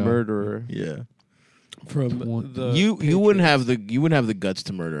minutes end ago. murderer Yeah. from the You wouldn't Patriots. have the guts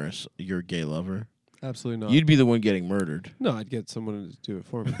to murder your gay lover. Absolutely not. You'd be the one getting murdered. No, I'd get someone to do it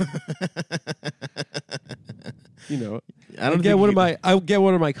for me. You know, I don't I would get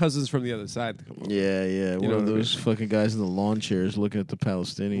one of my cousins from the other side to come over. Yeah, yeah. One know of what I those fucking guys in the lawn chairs looking at the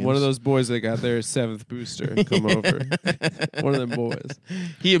Palestinians. One of those boys that got their 7th booster come over. One of them boys.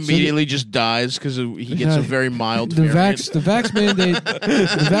 He immediately just dies because he gets a very mild The variant. vax mandate.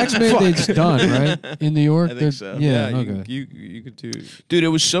 The vax mandate's done, right? In New York. I think They're- so. Yeah. you, okay. you could do. Dude, it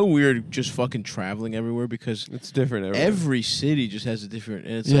was so weird just fucking traveling everywhere because It's different. Everywhere. every city just has a different.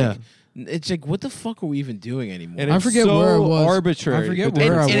 And it's Yeah. it's like what the fuck are we even doing anymore? And I it's forget so where I was. arbitrary. I forget but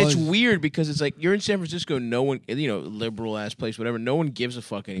where and, I and was. it's weird because it's like you're in San Francisco, no one, liberal ass place, whatever. No one gives a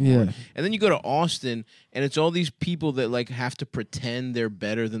fuck anymore. Yeah. And then you go to Austin, and it's all these people that like have to pretend they're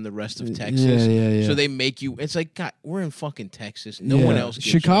better than the rest of Texas. Yeah. So they make you. It's like God, we're in fucking Texas. No Yeah. one else. Gives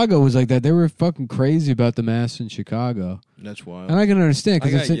Chicago was like that. They were fucking crazy about the masks in Chicago, A, that's wild. and I can understand I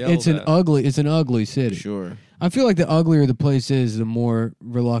because got it's an yelled at. ugly city. Sure. I feel like the uglier the place is, the more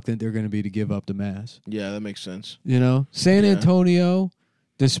reluctant they're going to be to give up the mask. Yeah, that makes sense. You know, San Yeah. Antonio,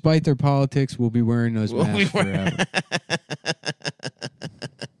 despite their politics, will be wearing those Will be masks forever.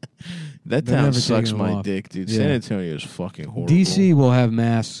 That They're town never sucks taking them my off. dick, dude. Yeah. San Antonio is fucking horrible. DC will have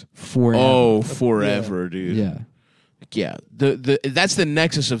masks forever. Oh, forever, dude. yeah, Yeah. The that's the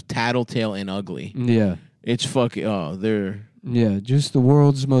nexus of tattletale and ugly. yeah, It's fucking. Oh, they're yeah. Just the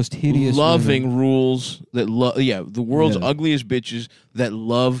world's most hideous, loving women. rules that love. Yeah, the world's Yeah. ugliest bitches that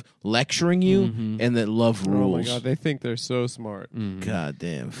love lecturing you Mhm. and that love Oh rules. my god, they think they're so smart. Mhm. God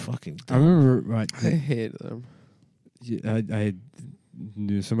damn, fucking. I remember. I hate them. I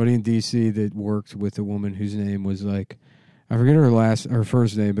knew somebody in DC that worked with a woman whose name was like, I forget her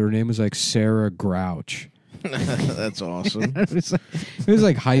first name, but her name was like Sarah Grouch. That's awesome. it was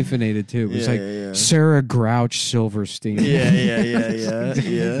like hyphenated too. It was Yeah, like yeah. Sarah Grouch Silverstein. yeah. Yeah. Yeah.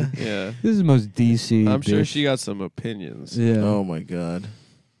 This is the most DC. I'm sure bitch. she got some opinions. Yeah. Oh my god.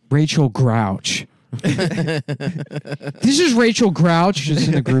 Rachel Grouch. This is Rachel Grouch, just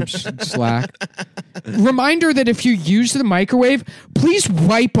in the group's Slack. Reminder that if you use the microwave, please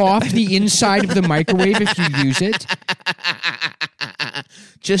wipe off the inside of the microwave if you use it.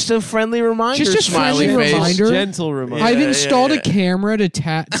 Just a friendly reminder. Just a smiley friendly face. reminder. Gentle reminder. I've Yeah, installed yeah. a camera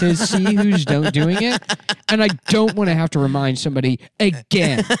to see who's doing it, and I don't want to have to remind somebody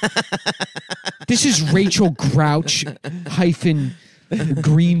again. This is Rachel Grouch hyphen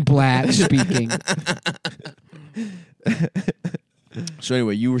Greenblatt speaking. So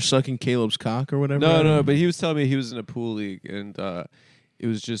anyway, you were sucking Caleb's cock or whatever. No, but he was telling me he was in a pool league and it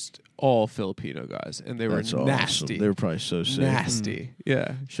was just all Filipino guys and they were That's nasty. awesome. They were probably so sick. nasty.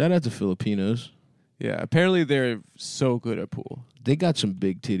 Yeah. Shout out to Filipinos. Yeah. Apparently they're so good at pool. They got some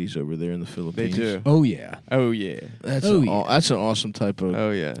big titties over there in the They Philippines. do. Oh yeah! Oh yeah. That's Oh, that's an awesome type of Oh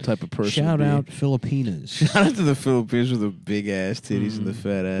yeah. person. Shout to be. out Filipinas. Shout out to the Philippines with the big ass titties and the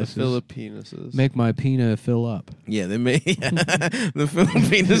fat The asses. Filipinuses. Make my peanut fill up. Yeah, they may. the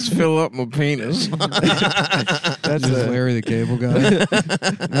Filipinos fill up my penis. That's Just a, Larry the Cable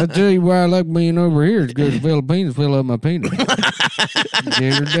Guy. I'll tell you why I like being over here. It's because the Filipinos fill up my penis.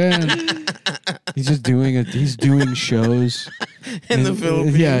 Dig her down. He's just doing He's doing shows In the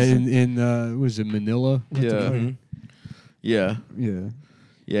Philippines. Yeah, in was it Manila? yeah. Mhm. Yeah, Yeah.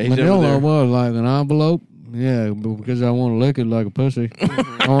 yeah. He's Manila over there. was like an envelope. Yeah, but because I want to lick it like a pussy.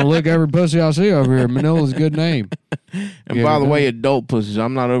 I want to lick every pussy I see over here. Manila's a good name. And Yeah, by the no. way, adult pussies.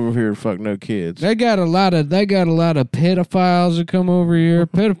 I'm not over here to fuck no kids. They got a lot of pedophiles that come over here.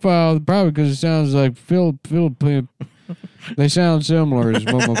 Pedophiles probably because it sounds like Philippine. They sound similar. Is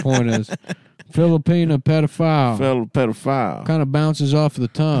what my point is. Filipino pedophile. Pedophile. Kind of bounces off the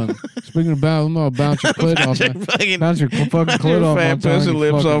tongue. Speaking about, I'm gonna bounce your clit off. Fucking, Bounce your fucking clit your off my fat tongue. pussy you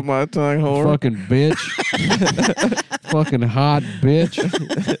lips fucking, off my tongue, whore. fucking bitch. Fucking hot bitch.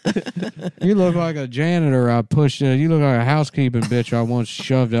 You look like a janitor I pushed. You look like a housekeeping bitch I once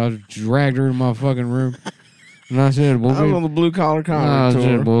shoved. I dragged her in my fucking room. And I said, I was on the blue collar comedy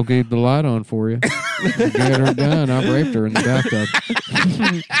tour. we'll keep the light on for you. Get her done. I raped her in the bathtub.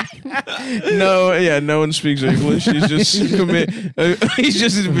 No one speaks English. He's just he's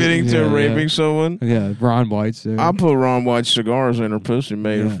just admitting to raping someone. Yeah, Ron White's there. I put Ron White cigars in her pussy,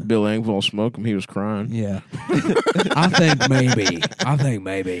 made Yeah. Bill Engvall smoke him. He was crying. Yeah. I think maybe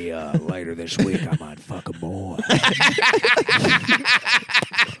later this week I might fuck a boy.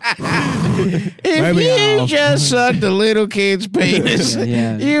 If Maybe you I'll- just sucked a little kid's penis,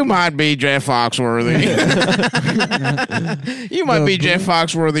 Yeah. you might be Jeff Foxworthy. You might be Jeff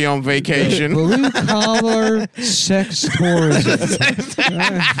Foxworthy on vacation. Blue collar sex tourism.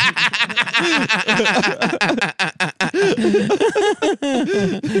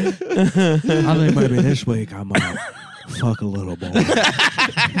 I think maybe this week I might fuck a little boy.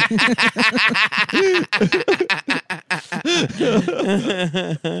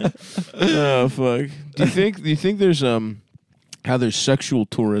 Oh fuck! Do you think there's how there's sexual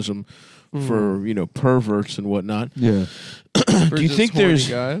tourism for perverts and whatnot? Yeah. Do you think there's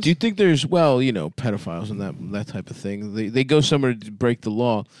guys? do you think there's pedophiles and that type of thing? They go somewhere to break the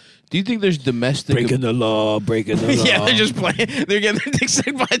law. Do you think there's domestic breaking the law. Yeah, they're just playing. They're getting their dick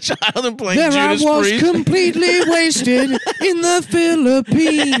sucked by a child and playing There Judas I was Priest. completely wasted in the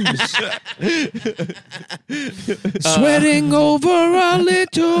Philippines. Sweating over a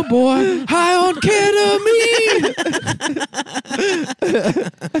little boy high on ketamine.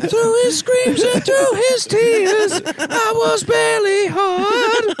 Through his screams and through his tears, I was barely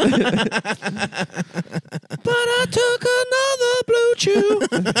hard. But I took another blue chew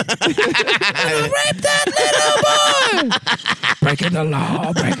and I raped that little boy. breaking the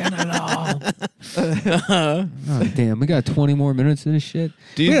law. Oh, damn, we got 20 more minutes of this shit.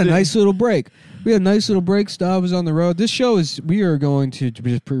 Do We you had a think- nice little break. Stav was on the road. This show we are going to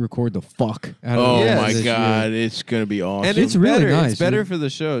just pre-record the fuck out of Oh Yeah, my this god, year. it's gonna be awesome. And It's really better. nice, It's better dude. for the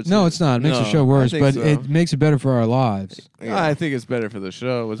show. Too. No, it's not. It makes the No, show worse, think but so. it makes it better for our lives. I think it's better for the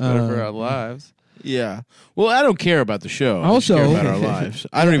show. It's better for our lives. Yeah. Well, I don't care about the show. I Also- just care about our lives.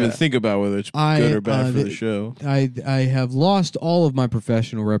 I don't even Yeah. think about whether it's I, good or bad for the- the show. I have lost all of my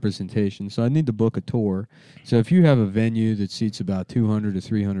professional representation, so I need to book a tour. So if you have a venue that seats about 200 to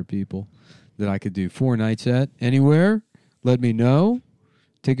 300 people that I could do 4 nights at anywhere, let me know.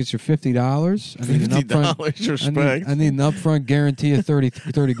 Tickets are $50. I need an upfront. $50, respect. I need an upfront guarantee of 30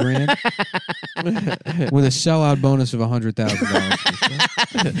 grand with a sellout bonus of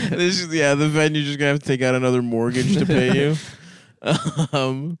 $100,000. The venue just gonna have to take out another mortgage to pay you.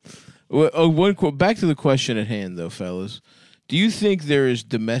 Back to the question at hand, though, fellas. Do you think there is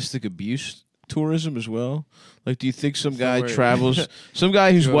domestic abuse tourism as well? Like, do you think some guy Somewhere- travels, some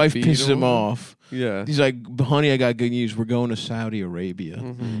guy whose Go wife beat pisses a him woman? off? Yeah. He's like, honey, I got good news. We're going to Saudi Arabia.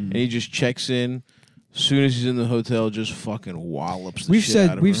 And he just checks in. As soon as he's in the hotel, just fucking wallops the shit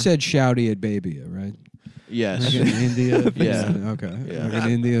out of We've her. said shouty at Babia, right? Yes. Like in India. Yeah. Okay. Yeah. Like in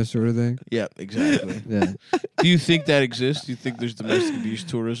India sort of thing. Yeah, exactly. Yeah. Do you think that exists? Do you think there's domestic abuse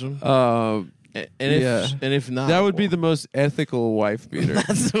tourism? And if not, that would be the most ethical wife beater.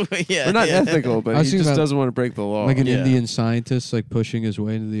 yeah, Or not yeah. ethical, but I was he thinking just about- doesn't want to break the law. Like an Yeah. Indian scientist, like pushing his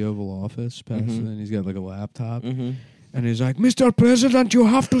way into the Oval Office, past Mhm. and he's got like a laptop, Mhm. and he's like, "Mr. President, you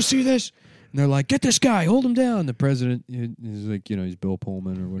have to see this." And they're like, "Get this guy, hold him down." The president is like, he's Bill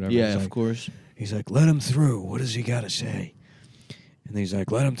Pullman or whatever. Yeah, He's of like, course. He's like, "Let him through. What does he got to say?" And he's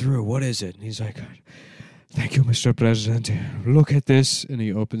like, "Let him through. What is it?" And he's like, "Thank you, Mr. President. Look at this." And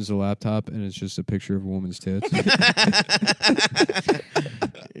he opens the laptop, and it's just a picture of a woman's tits.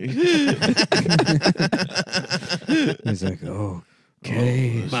 He's like, "Oh,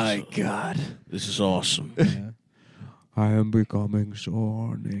 okay." My God, this is awesome. Yeah. I am becoming so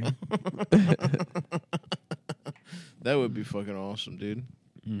horny. That would be fucking awesome, dude.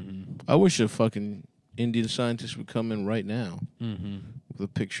 I wish a fucking Indian scientist would come in right now with a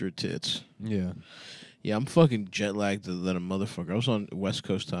picture of tits. Yeah. Yeah, I'm fucking jet lagged than a motherfucker. I was on West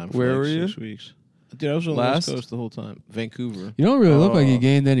Coast time for Where like were you? 6 weeks. Dude, I was on the Last? West Coast the whole time. Vancouver. You don't really look like you Oh.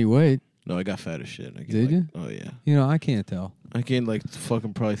 gained any weight. No, I got fat as shit. I gained Did you? Oh, yeah. I can't tell. I gained like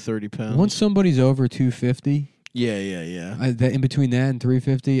fucking probably 30 pounds. Once somebody's over 250, Yeah. in between that and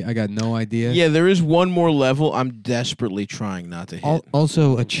 350, I got no idea. Yeah, there is one more level I'm desperately trying not to hit.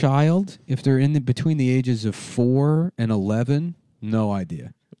 Also, a child, if they're between the ages of 4 and 11, no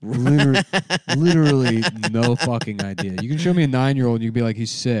idea. Literally no fucking idea. You can show me a 9-year-old, and you can be like,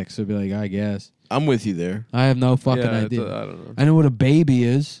 he's 6. I'd be like, I guess. I'm with you there. I have no fucking Yeah, idea. I don't know. I know what a baby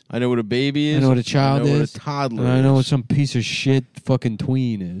is. I know what a baby is. I know what a child I know is. what a toddler And I know what is. some piece of shit fucking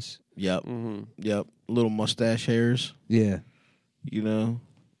tween is. Yep. Mm-hmm. Yep. Little mustache hairs, Yeah. you know.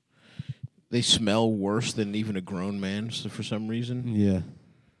 They smell worse than even a grown man for some reason. Yeah.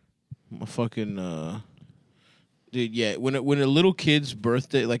 A fucking dude, yeah. When a little kid's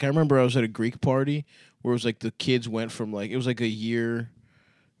birthday, like I remember I was at a Greek party where it was like the kids went from like it was like a year,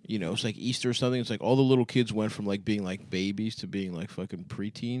 you know, it's like Easter or something. It's like all the little kids went from like being like babies to being like fucking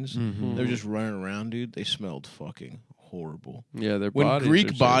preteens. Mhm. They were just running around, dude. They smelled fucking horrible. Yeah, their When bodies Greek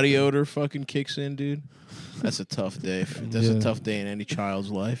are body changing. odor fucking kicks in, dude, that's a tough day. That's Yeah. a tough day in any child's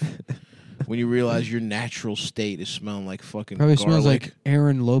life. When you realize your natural state is smelling like fucking Probably garlic. smells like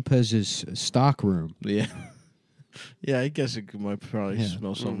Aaron Lopez's stock room. Yeah. Yeah, I guess it might probably Yeah.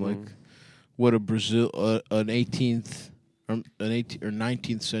 smell something Mhm. like what a an 18th or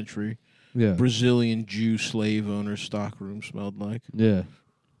 19th century Yeah. Brazilian Jew slave owner stockroom smelled like. Yeah.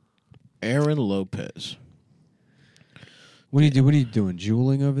 Aaron Lopez. What are you doing?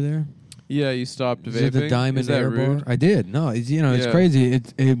 Jeweling over there? Yeah, you stopped Is vaping. it the Is Diamond that Air rude? Bar? I did. No, it's it's Yeah. crazy.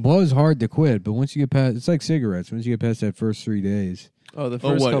 It was hard to quit, but once you get past, it's like cigarettes. Once you get past that first 3 days, Oh, the Oh,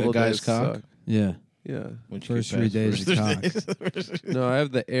 first what, a couple guy's days cock? suck. yeah, Yeah. Once you First get 3 past days the of first days. No, I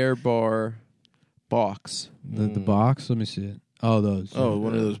have the Air Bar box. the box. Let me see it. Oh, those. Oh,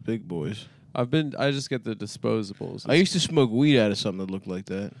 one of those big boys. I just get the disposables. I used to smoke weed out of something that looked like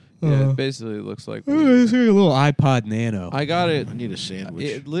that. Yeah, it basically looks like. It's like a little iPod Nano. I got it. I need a sandwich.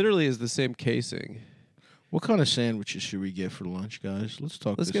 It literally is the same casing. What kind of sandwiches should we get for lunch, guys? Let's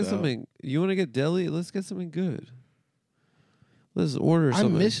talk. Let's this get out. something. You want to get deli? Let's get something good. Let's order I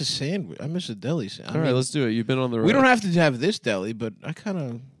something. miss a sandwich. I miss a deli sandwich. All right, let's do it. You've been on the road. We don't have to have this deli, but I kind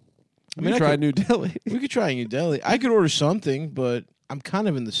of. I mean, try a new deli. We could try a new deli. I could order something, but I'm kind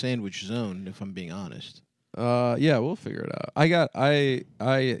of in the sandwich zone, if I'm being honest. Yeah, we'll figure it out.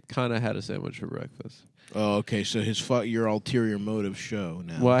 I kind of had a sandwich for breakfast. Oh, okay. So your ulterior motive show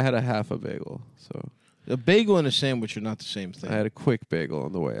now. Well, I had a half a bagel, so A bagel and a sandwich are not the same thing. I had a quick bagel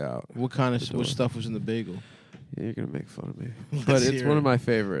on the way out. What kind of the what door. stuff was in the bagel? Yeah, you're gonna make fun of me, Let's but it's hear one it. of my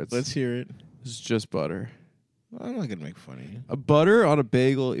favorites. Let's hear it. It's just butter. I'm not gonna make fun of you. A butter on a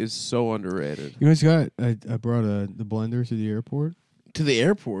bagel is so underrated. You guys got? I brought the blender to the airport. To the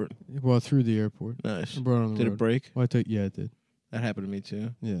airport. Well, through the airport. Nice. I brought it on the Did road. it break? Well, yeah, it did. That happened to me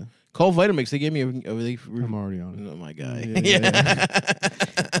too. Yeah, Call Vitamix. They gave me I'm already on it. Oh my guy. Yeah.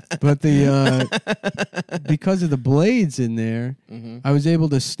 But the because of the blades in there, hmm I was able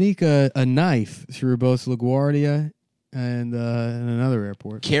to sneak a knife through both LaGuardia and another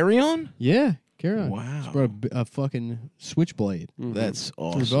airport. Carry on. Yeah, carry on. Wow. Just brought a fucking switchblade Mhm. That's through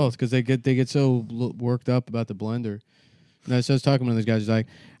awesome. both because they get so worked up about the blender. And so I was talking to those guys, like,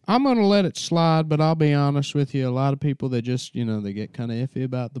 I'm gonna let it slide, but I'll be honest with you, a lot of people they just they get kind of iffy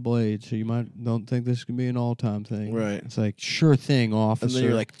about the blade, so you might don't think this can be an all time thing. Right. It's like sure thing, officer. And then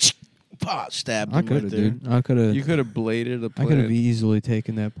you're like, stab I them could right have, there. dude. I could have. You could have bladed a I plane. could have easily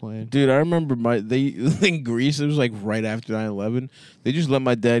taken that plane. Dude, I remember in Greece, it was like right after 9/11. They just let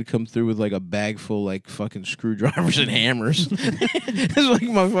my dad come through with like a bag full like fucking screwdrivers and hammers. It's like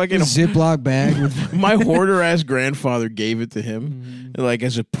my fucking Ziploc bag with my hoarder ass grandfather gave it to him like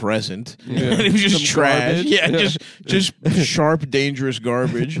as a present. Yeah. And it was just Some trash. garbage. Yeah, Yeah. just sharp, dangerous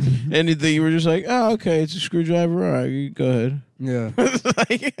garbage. And they were just like, oh, okay, it's a screwdriver. All right, you go ahead. yeah. It's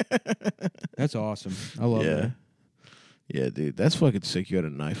like- That's awesome. I love yeah. that. Yeah, dude, that's fucking sick. You had a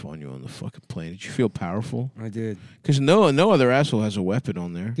knife on you on the fucking plane. Did you feel powerful? I did, Because no other asshole has a weapon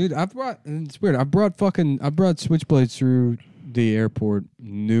on there. dude. It's weird. I brought switchblades through the airport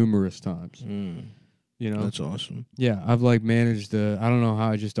numerous times. That's awesome. Yeah, I've like managed the. I don't know how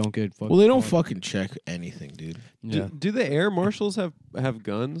I just don't get fucking. Well, they don't caught. fucking check anything, dude. Yeah, Do the air marshals have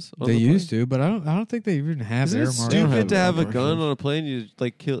guns? On they the used plane? to, but I don't think they even have Isn't air it marshals. They don't stupid to air have a gun marshals. on a plane? You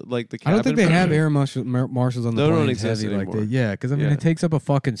like kill like the I cabin. don't think they have crew? air marshals on the They don't planes exist heavy like anymore. they. Yeah, because I mean Yeah. it takes up a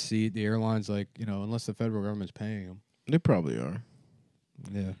fucking seat. The airline's like unless the federal government's paying them. They probably are,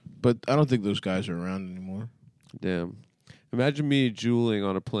 Yeah. but I don't think those guys are around anymore. Damn. Imagine me jeweling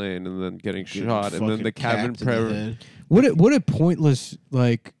on a plane and then getting shot, and then Fucking the cabin capped in the crew. head. What a pointless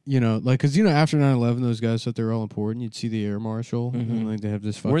because after 9/11 those guys thought they were all important. You'd see the air marshal and like they have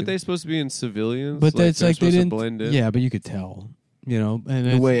this fucking. Weren't they supposed to be in civilians? But it's they're like they supposed to didn't blend in. Yeah, but you could tell. And The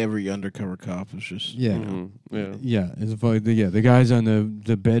it's, way every undercover cop is just Yeah. Mhm. Yeah. Yeah, it's like the guys on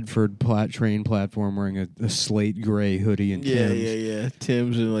the Bedford train platform wearing a slate gray hoodie and Timbs. yeah.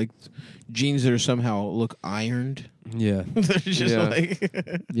 Tim's and like jeans that are somehow look ironed. Yeah, They're just Yeah.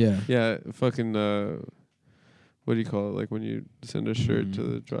 like yeah. Yeah, fucking. What do you call it? Like when you send a shirt to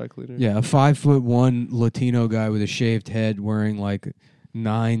the dry cleaner. Yeah, a 5'1" Latino guy with a shaved head wearing like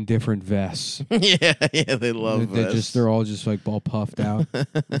 9 different vests. yeah, they love vests. They're all just like all puffed out. I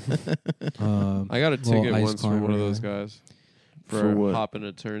got a Little ticket ice once from one climber of those guy. guys. for what? hopping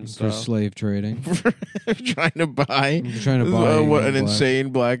a For turnstile. slave trading. trying to buy. Trying to buy what a an black- insane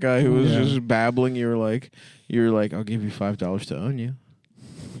black guy who was Yeah. just babbling. You're like, I'll give you $5 to own you.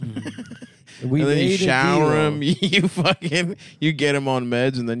 We and then you made a shower deal. him. You get him on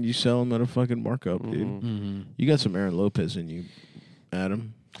meds, and then you sell him at a fucking markup, dude. Mhm. Mhm. You got some Aaron Lopez in you,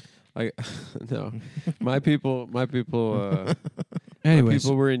 Adam. No, my people. Anyways,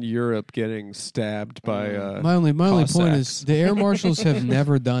 People were in Europe getting stabbed by. my only point Cossacks. is the air marshals have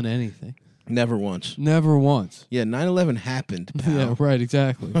never done anything. Never once. Never once. Yeah, 9/11 happened, pal. Yeah, right,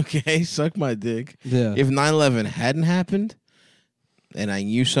 exactly. Okay, suck my dick. Yeah. If 9/11 hadn't happened, and I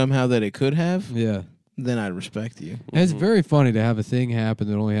knew somehow that it could have, Yeah. then I'd respect you. And it's very funny to have a thing happen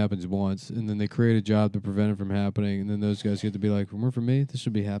that only happens once, and then they create a job to prevent it from happening, and then those guys get to be like, "Remember, for me, this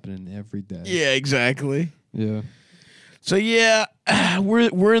should be happening every day." Yeah, exactly. Yeah. So yeah,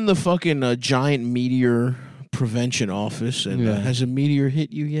 we're in the fucking giant meteor prevention office, and Yeah. has a meteor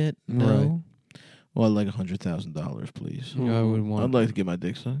hit you yet? No. Right. Well, I'd like $100,000, please. Yeah, I would want. I'd like to get my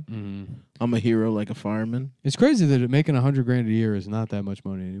dick sucked. Mhm. I'm a hero, like a fireman. It's crazy that making $100,000 a year is not that much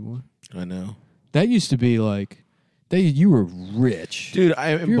money anymore. I know, That used to be like, you were rich, dude.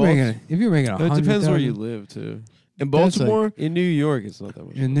 If you were making It depends where you $100,000 live too. in that's like- Baltimore. In New York, it's not that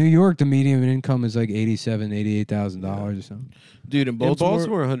much. in New York, the median income is like $88,000 or something. Dude, in In Baltimore,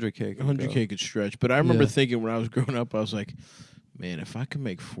 Baltimore, 100K. can 100K could stretch. But I remember Yeah. thinking when I was growing up, I was like, man, if I could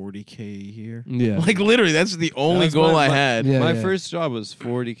make 40K a year, Yeah. like literally, that's the only That's goal my- I my- had. Yeah. My first job was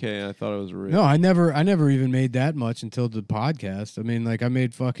 40K, and I thought I was rich. No, I never even made that much until the podcast. I mean, like I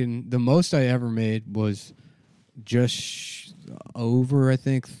made the most I ever made was just over, I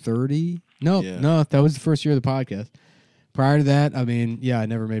think, 30. No, Yeah. no, that was the first year of the podcast. Prior to that, I mean, yeah, I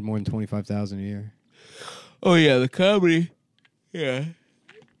never made more than 25,000 a year. Oh yeah, the comedy. Yeah.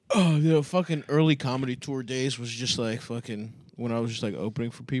 Oh, the fucking early comedy tour days was just like fucking when I was just like opening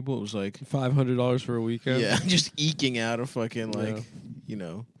for people. It was like $500 for a weekend. yeah, just eking out a fucking like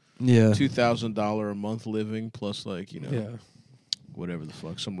Yeah. Yeah, $2,000 a month living plus like Yeah. whatever the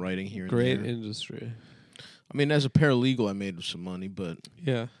fuck, some writing here and Great there. industry. I mean, as a paralegal, I made some money, but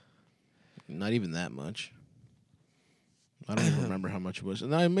Yeah. not even that much. I don't even remember how much it was,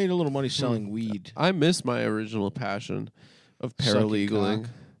 and I made a little money selling weed. I miss my original passion of Sucking paralegaling.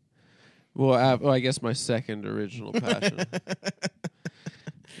 cock. Well, I guess my second original passion.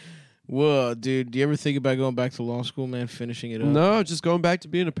 Whoa, dude! Do you ever think about going back to law school, man? Finishing it up? No, just going back to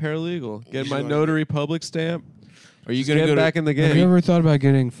being a paralegal. Get my Just like- notary public stamp. Are you Just gonna get go back in the have you game? ever thought about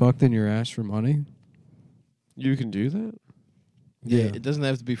getting fucked in your ass for money? You can do that. Yeah, it doesn't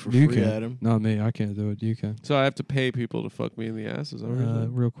have to be for You free, can. Adam. Not me. I can't do it. You can. So I have to pay people to fuck me in the ass. Is that what you're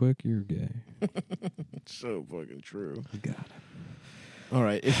saying? Real quick, you're gay. It's so fucking true. Got it. All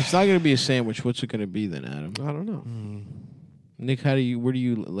right, if it's not gonna be a sandwich, what's it gonna be then, Adam? I don't know. Nick, where do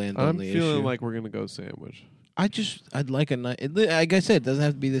you land on I'm the feeling issue? like we're gonna go sandwich. I'd like a nice. Like I said, it doesn't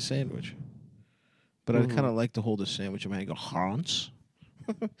have to be the sandwich, but I'd Mhm. kind of like to hold a sandwich. I'm gonna go Hans.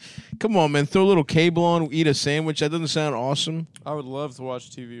 Come on, man! Throw a little cable on, eat a sandwich. That doesn't sound awesome. I would love to watch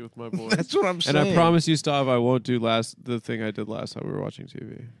TV with my boys. That's what I'm saying. And I promise you, Stav, I won't do the thing I did last time we were watching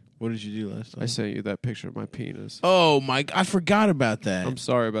TV. What did you do last time? I sent you that picture of my penis. Oh my! I forgot about that. I'm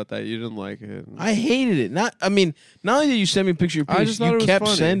sorry about that. You didn't like it. I hated it. Not only did you send me a picture of your I penis, just thought you it was kept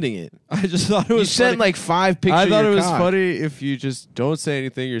funny. sending it. I just thought it You was sent funny. like 5 pictures. I thought of it your was cock. funny if you just don't say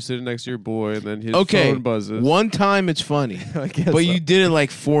anything. You're sitting next to your boy, and then his Okay, phone buzzes. one time it's funny, I guess but so. you did it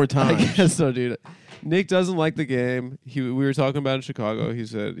like 4 I times. guess so, dude. Nick doesn't like the game. We were talking about it in Chicago. He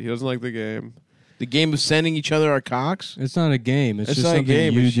said he doesn't like the game. The game of sending each other our cocks. It's not a game. It's It's just not a something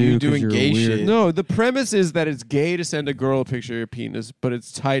game, you it's you do 'cause doing you're gay weird. shit. No, the premise is that it's gay to send a girl a picture of your penis, but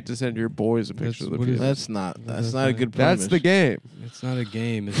it's tight to send your boys a That's- picture of the what is penis. That's not a good premise. That's the game. It's not a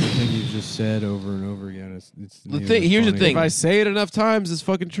game. It's something you've just said over and over again. It's The thing- here's the thing. If I say it enough times, it's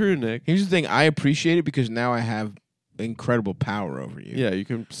fucking true, Nick. Here's the thing. I appreciate it because now I have incredible power over you. Yeah, you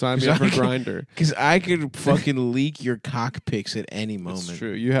can sign me 'Cause up for I can- Grinder. Because I could fucking leak your cock pics at any That's moment.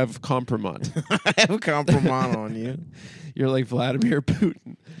 true. You have compromise. I have a compromise on you. You're like Vladimir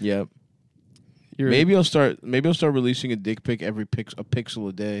Putin. Yep. You're Maybe I'll start releasing a dick pic every a pixel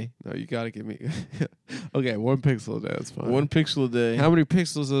a day. No, you gotta give me. Okay, 1 pixel a day. That's fine. 1 pixel a day. How many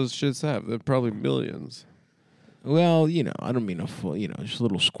pixels those shits have? They're probably millions. Well, I don't mean a full, just a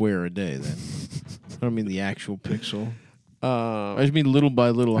little square a day then. I don't mean the actual pixel. I just mean little by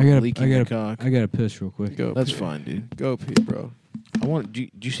little I'm leaking the cock. I gotta piss real quick. Go. That's pee. fine, dude. Go pee, bro. Do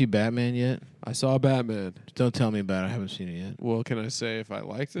you see Batman yet? I saw Batman. Don't tell me about it. I haven't seen it yet. Well, can I say if I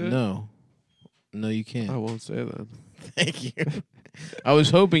liked it? No. No, you I can't. won't say that. Thank you. I was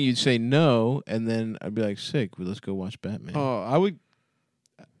hoping you'd say no, and then I'd be like, sick. Well, let's go watch Batman. Oh, I would.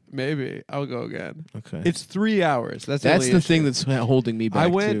 Maybe I'll go again. Okay. It's 3 hours. That's the only thing issue. that's holding me back,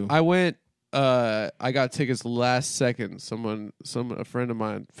 too. I went. I got tickets last second. A friend of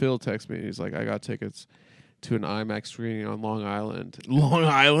mine, Phil, texted me. He's like, I got tickets to an IMAX screening on Long Island. Long And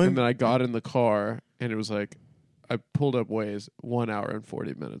Island? then I got in the car, and it was like, I pulled up Waze, 1 hour and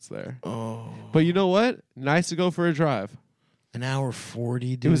 40 minutes there. Oh. But you know what? Nice to go for a drive. An hour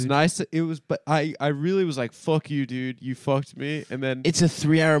 40, dude. It was nice. But I really was like, fuck you, dude. You fucked me. And then It's a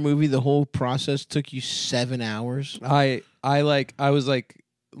 3-hour movie. The whole process took you 7 hours. I was like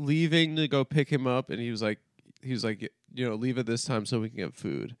leaving to go pick him up, and he was like, leave at this time so we can get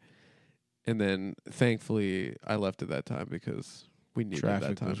food. And then thankfully I left at that time because we needed that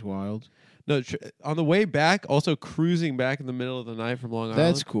Traffic time. was wild. No, on the way back, also cruising back in the middle of the night from Long Island.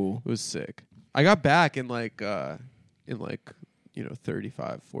 That's cool. It was sick. I got back in 35,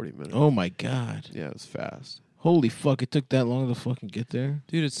 40 minutes. Oh, my God. Yeah, it was fast. Holy fuck. It took that long to fucking get there?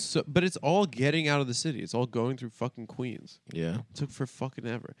 Dude, but it's all getting out of the city. It's all going through fucking Queens. Yeah. It took for fucking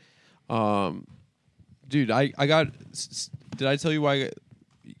ever. Dude, I got. Did I tell you why I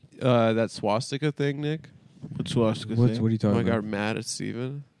got that swastika thing, Nick? What swastika What thing? are you talking I about? got mad at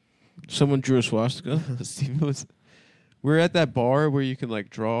Steven. Someone drew a swastika? Steven was. We're at that bar where you can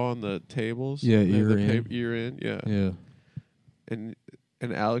like draw on the tables. Yeah, They have ear the in. ear in. Yeah. Yeah. And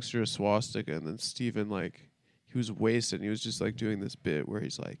Alex drew a swastika, and then Steven, like, he was wasted, and he was just like doing this bit where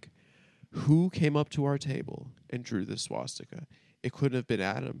he's like, who came up to our table and drew this swastika? It couldn't have been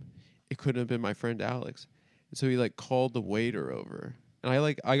Adam. It couldn't have been my friend Alex. And so he like called the waiter over, and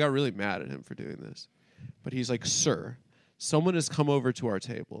I got really mad at him for doing this. But he's like, sir, someone has come over to our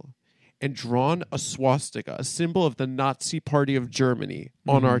table and drawn a swastika, a symbol of the Nazi Party of Germany,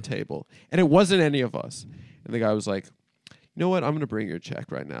 on our table. And it wasn't any of us. And the guy was like, you know what? I'm going to bring your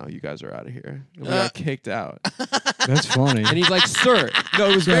check right now. You guys are out of here. And we got kicked out. That's funny. And he's like, sir. No,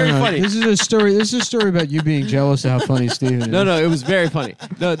 it was very No, funny. This is a story. This is a story about you being jealous of how funny Steven is. No, it was very funny.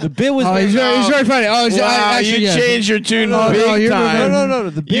 The bit was Oh, he's very funny. Oh, he's, Wow, actually, you yes. changed your tune No, big you're- time. No.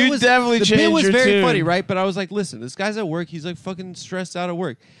 The bit You was definitely the bit changed was your very tune. funny, right? But I was like, listen, this guy's at work. He's like fucking stressed out at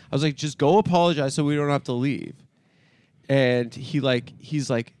work. I was like, just go apologize so we don't have to leave. And he's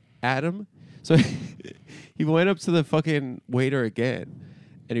like, Adam. So he went up to the fucking waiter again,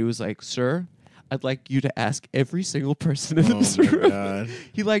 and he was like, sir, I'd like you to ask every single person in this my room. God.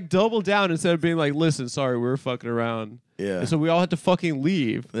 He like doubled down instead of being like, listen, sorry, we were fucking around. Yeah. And so we all had to fucking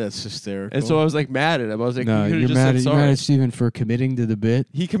leave. That's hysterical. And so I was like mad at him. I was like, No, you you're just mad, said you're mad sorry. at Steven for committing to the bit.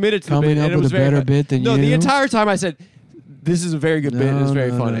 He committed to Coming the bit, up and it with was a very better fun. bit than No, you. the entire time I said, this is a very good bit. It's very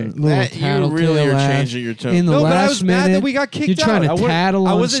funny. Little That, you really tattletale are ass. changing your tone. In the No, but I last was mad minute, that we got kicked you're trying out. to tattle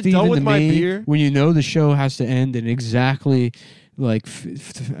I on wasn't done Steven with to my me beer. when you know the show has to end in exactly like 3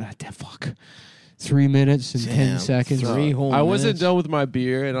 minutes and 10 Damn, seconds. three whole I wasn't minutes. done with my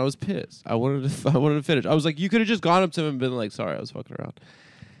beer, and I was pissed. I wanted to finish. I was like, you could have just gone up to him and been like, sorry, I was fucking around.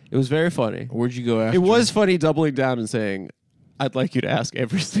 It was very funny. Where'd you go after? It was funny doubling down and saying, I'd like you to ask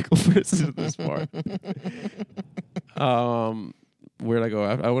every single person at this bar. Where'd I go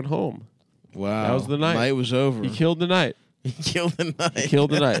after? I went home. Wow. That was the night. Night was over. He killed the night. He killed the night. He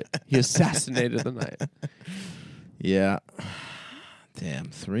killed the night. He assassinated the night. Yeah. Damn,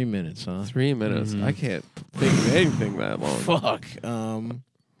 3 minutes, huh? 3 minutes. I can't think of anything that long. Fuck.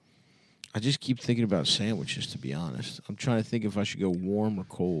 I just keep thinking about sandwiches, to be honest. I'm trying to think if I should go warm or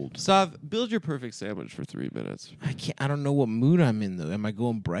cold. Sav, build your perfect sandwich for 3 minutes. I don't know what mood I'm in, though. Am I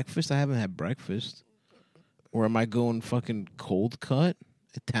going breakfast? I haven't had breakfast. Or am I going fucking cold cut?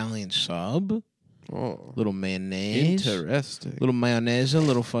 Italian sub? Oh, Little mayonnaise? interesting. Little mayonnaise, a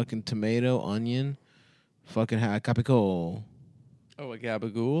little fucking tomato, onion, fucking capicola. Oh, a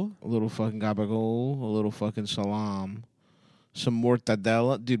gabagool? A little fucking gabagool, a little fucking salam, some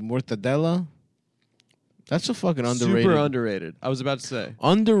mortadella. Dude, mortadella? That's a fucking underrated. Super underrated. I was about to say.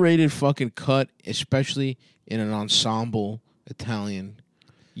 Underrated fucking cut, especially in an ensemble Italian.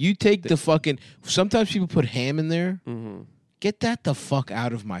 You take the fucking... Sometimes people put ham in there. Mm-hmm. Get that the fuck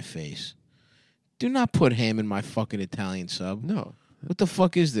out of my face. Do not put ham in my fucking Italian sub. No. What the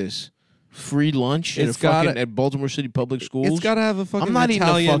fuck is this? Free lunch It's at Baltimore City Public Schools? It's got to have a fucking I'm not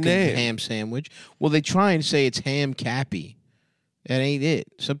Italian eating a fucking name. ham sandwich. Well, they try and say it's ham cappy. That ain't it.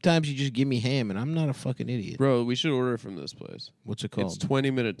 Sometimes you just give me ham, and I'm not a fucking idiot. Bro, we should order from this place. What's it called? It's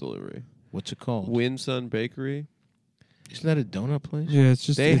 20-minute delivery. What's it called? Winsun Bakery. Isn't that a donut place? Yeah, it's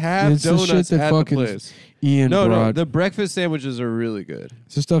just They have it's the shit donuts that at the fucking place. Ian No, brought. the breakfast sandwiches are really good.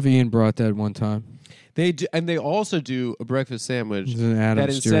 It's the stuff Ian brought that one time. They do, and they also do a breakfast sandwich Adam that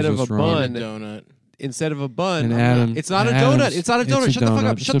instead steers of us a wrong. bun, donut. instead of a bun. And Adam, it's not a Adam's- donut. It's not a donut. Shut the fuck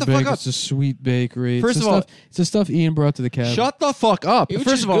up. It's Shut a the fuck up. It's a sweet bakery. First it's of all- it's the stuff Ian brought to the cabin. Shut the fuck up. Which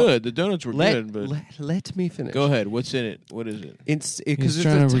First is of all, good. The donuts were good, but let me finish. go ahead. What's in it? What is it? Because He's it's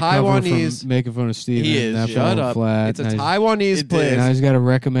trying a to recover Taiwanese. from making fun of Steven. He is. That Shut fell up. flat. It's a Now he's- Taiwanese It place. did. Now he's got to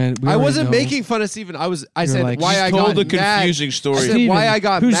recommend. we I already wasn't know. making fun of Steven. I You're said like, why Just I told got a confusing mad. story. I said Steven, why I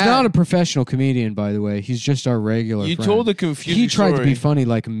got who's mad. not a professional comedian, by the way. He's just our regular You friend. told a confusing He tried to story. be funny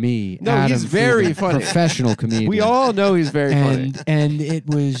like me. No, Adam, he's very who's a funny. Professional comedian. We all know he's very funny. and it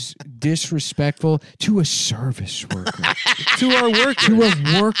was disrespectful to a service worker, To our work.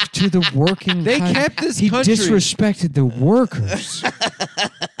 to the working. They class. kept this He country. disrespected the workers,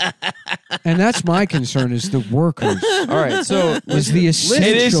 and that's my concern: is the workers. All right, so Is the essential.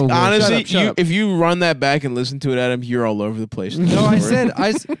 It is workers. honestly. Shut up. If you run that back and listen to it, Adam, you're all over the place. in that no, I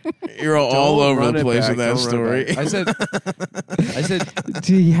story. said you're all don't over run the it place back, in that don't run story. it back. I said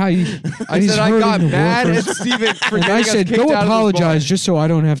See how you, I he's said I hurting got the mad at workers. Steven for And getting I us said, kicked go out of this apologize bar. just so I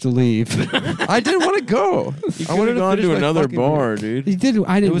don't have to leave. I didn't want to go. You I wanted could have gone finish to my another fucking bar, beer. dude. He did.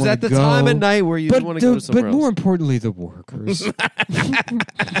 I It didn't was wanna at the go. time of night where you didn't want to go to somewhere But more else. importantly, the workers.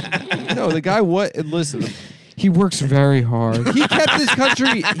 No, the guy. What? Listen, He works very hard. he kept this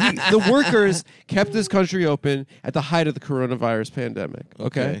country. The workers kept this country open at the height of the coronavirus pandemic.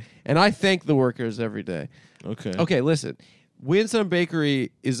 Okay, and I thank the workers every day. Okay. Okay, listen. Winston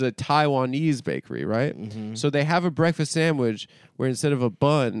Bakery is a Taiwanese bakery, right? Mm-hmm. So they have a breakfast sandwich where instead of a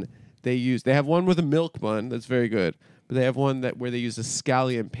bun, they have one with a milk bun that's very good, but they have one where they use a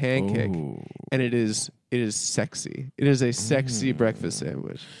scallion pancake, Ooh. and it is sexy. It is a sexy breakfast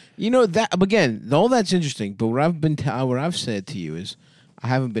sandwich. You know that again. All that's interesting. But what I've said to you is, I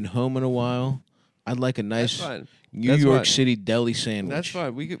haven't been home in a while. I'd like a nice That's fine. New That's York fine. City deli sandwich. That's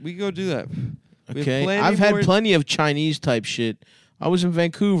fine. We could go do that. We have Okay, plenty I've had more- plenty of Chinese type shit. I was in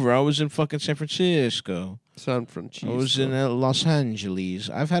Vancouver. I was in fucking San Francisco. San Francisco. I was in Los Angeles.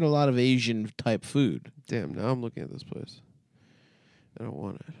 I've had a lot of Asian type food. Damn. Now I'm looking at this place. I don't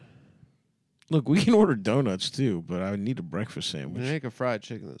want it. Look, we can order donuts too, but I need a breakfast They sandwich. make a fried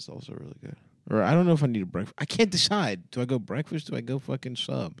chicken that's also really good. Or I don't know if I need a breakfast. I can't decide. Do I go breakfast? Do I go fucking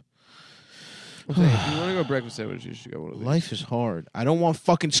sub? If you want to go breakfast sandwich, you should go one of these. Life is hard. I don't want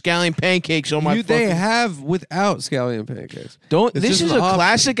fucking scallion pancakes on my They fucking... have without scallion pancakes. Don't. It's This just is an a option.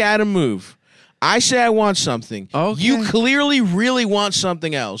 classic Adam move. I say I want something. Okay. You clearly really want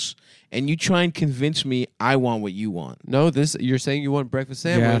something else, and you try and convince me I want what you want. No, you're saying you want breakfast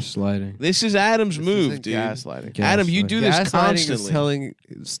sandwich. Gaslighting. This is Adam's This move, isn't dude. Gaslighting. Adam, you do this Gaslighting is constantly. telling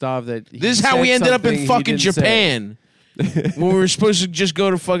Stav that This is how we ended up in fucking Japan when we were supposed to just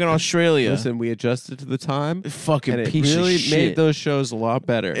go to fucking Australia. Listen, we adjusted to the time, Fucking and it piece really of shit. made those shows a lot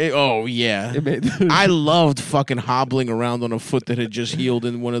better. Oh yeah. It made those I loved fucking hobbling around on a foot that had just healed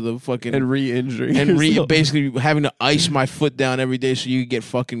in one of the fucking and re-injuring and yourself. basically having to ice my foot down every day so you could get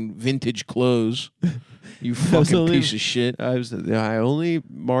fucking vintage clothes. You fucking only- piece of shit. I only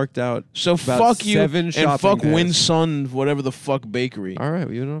marked out. So about fuck you 7 and shopping fuck days. Win Sun, whatever the fuck bakery. All right,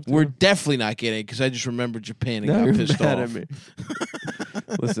 you don't have to. We're definitely not getting it because I just remembered Japan and now got you're pissed mad off. at me.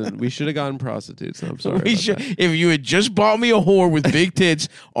 Listen, we should have gotten prostitutes. I'm sorry. We about should- that. if you had just bought me a whore with big tits,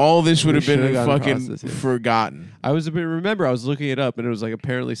 all this would We have been should've gotten fucking prostitutes. forgotten. I was remember I was looking it up and it was like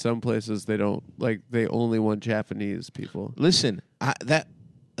apparently some places they only want Japanese people. Listen,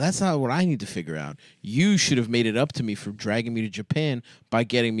 that's not what I need to figure out. You should have made it up to me for dragging me to Japan by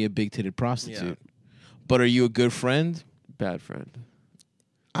getting me a big-titted prostitute. But are you a good friend? Bad friend.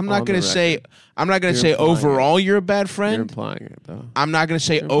 I'm On not going the to say. record. I'm not going to You're say implying overall you're a bad You're friend. implying it though. I'm not going to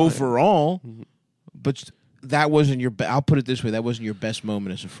say You're implying. overall, Mhm. but that wasn't your. I'll put it this way: that wasn't your best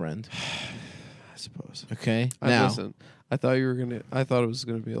moment as a friend. I suppose. Okay. Listen, I thought I thought it was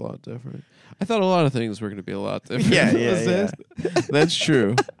gonna be a lot different. I thought a lot of things were gonna be a lot different. That's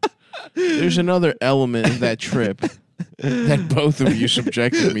true. There's another element of that trip that both of you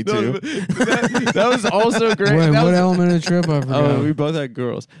subjected me to. that was also great. Wait, That what was- element of the trip? I forgot. Oh, we both had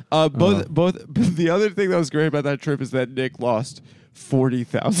girls. Both. The other thing that was great about that trip is that Nick lost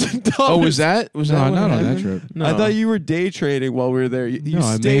 $40,000. Oh, was that? no, what not on that happened? trip. No. I thought you were day trading while we were there. You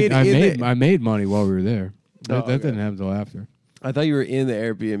No, stayed I made money while we were there. Oh, That okay. didn't happen till after. I thought you were in the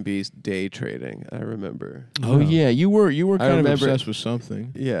Airbnb day trading. I remember. Oh No. yeah, you were kind of remember- obsessed with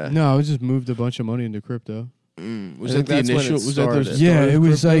something. Yeah. No, I just moved a bunch of money into crypto. Was I think that the that's when initial? it Was that the started. Yeah, start it of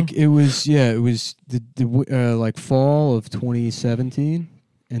was crypto? like it was the like fall of 2017,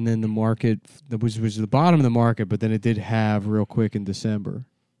 and then the market that was the bottom of the market, but then it did have real quick in December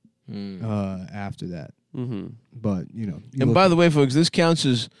after that. Mm-hmm. But you know, And by the way, folks, this counts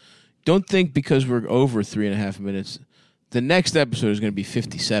as. Don't think because we're over 3.5 minutes The next episode is going to be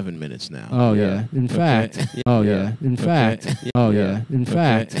 57 minutes now. Oh yeah. In fact. Oh yeah. In fact. Oh yeah. In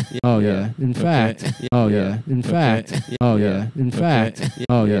fact. Oh yeah. In fact. Oh yeah. In fact. Oh yeah. In fact.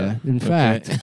 Oh yeah. In fact.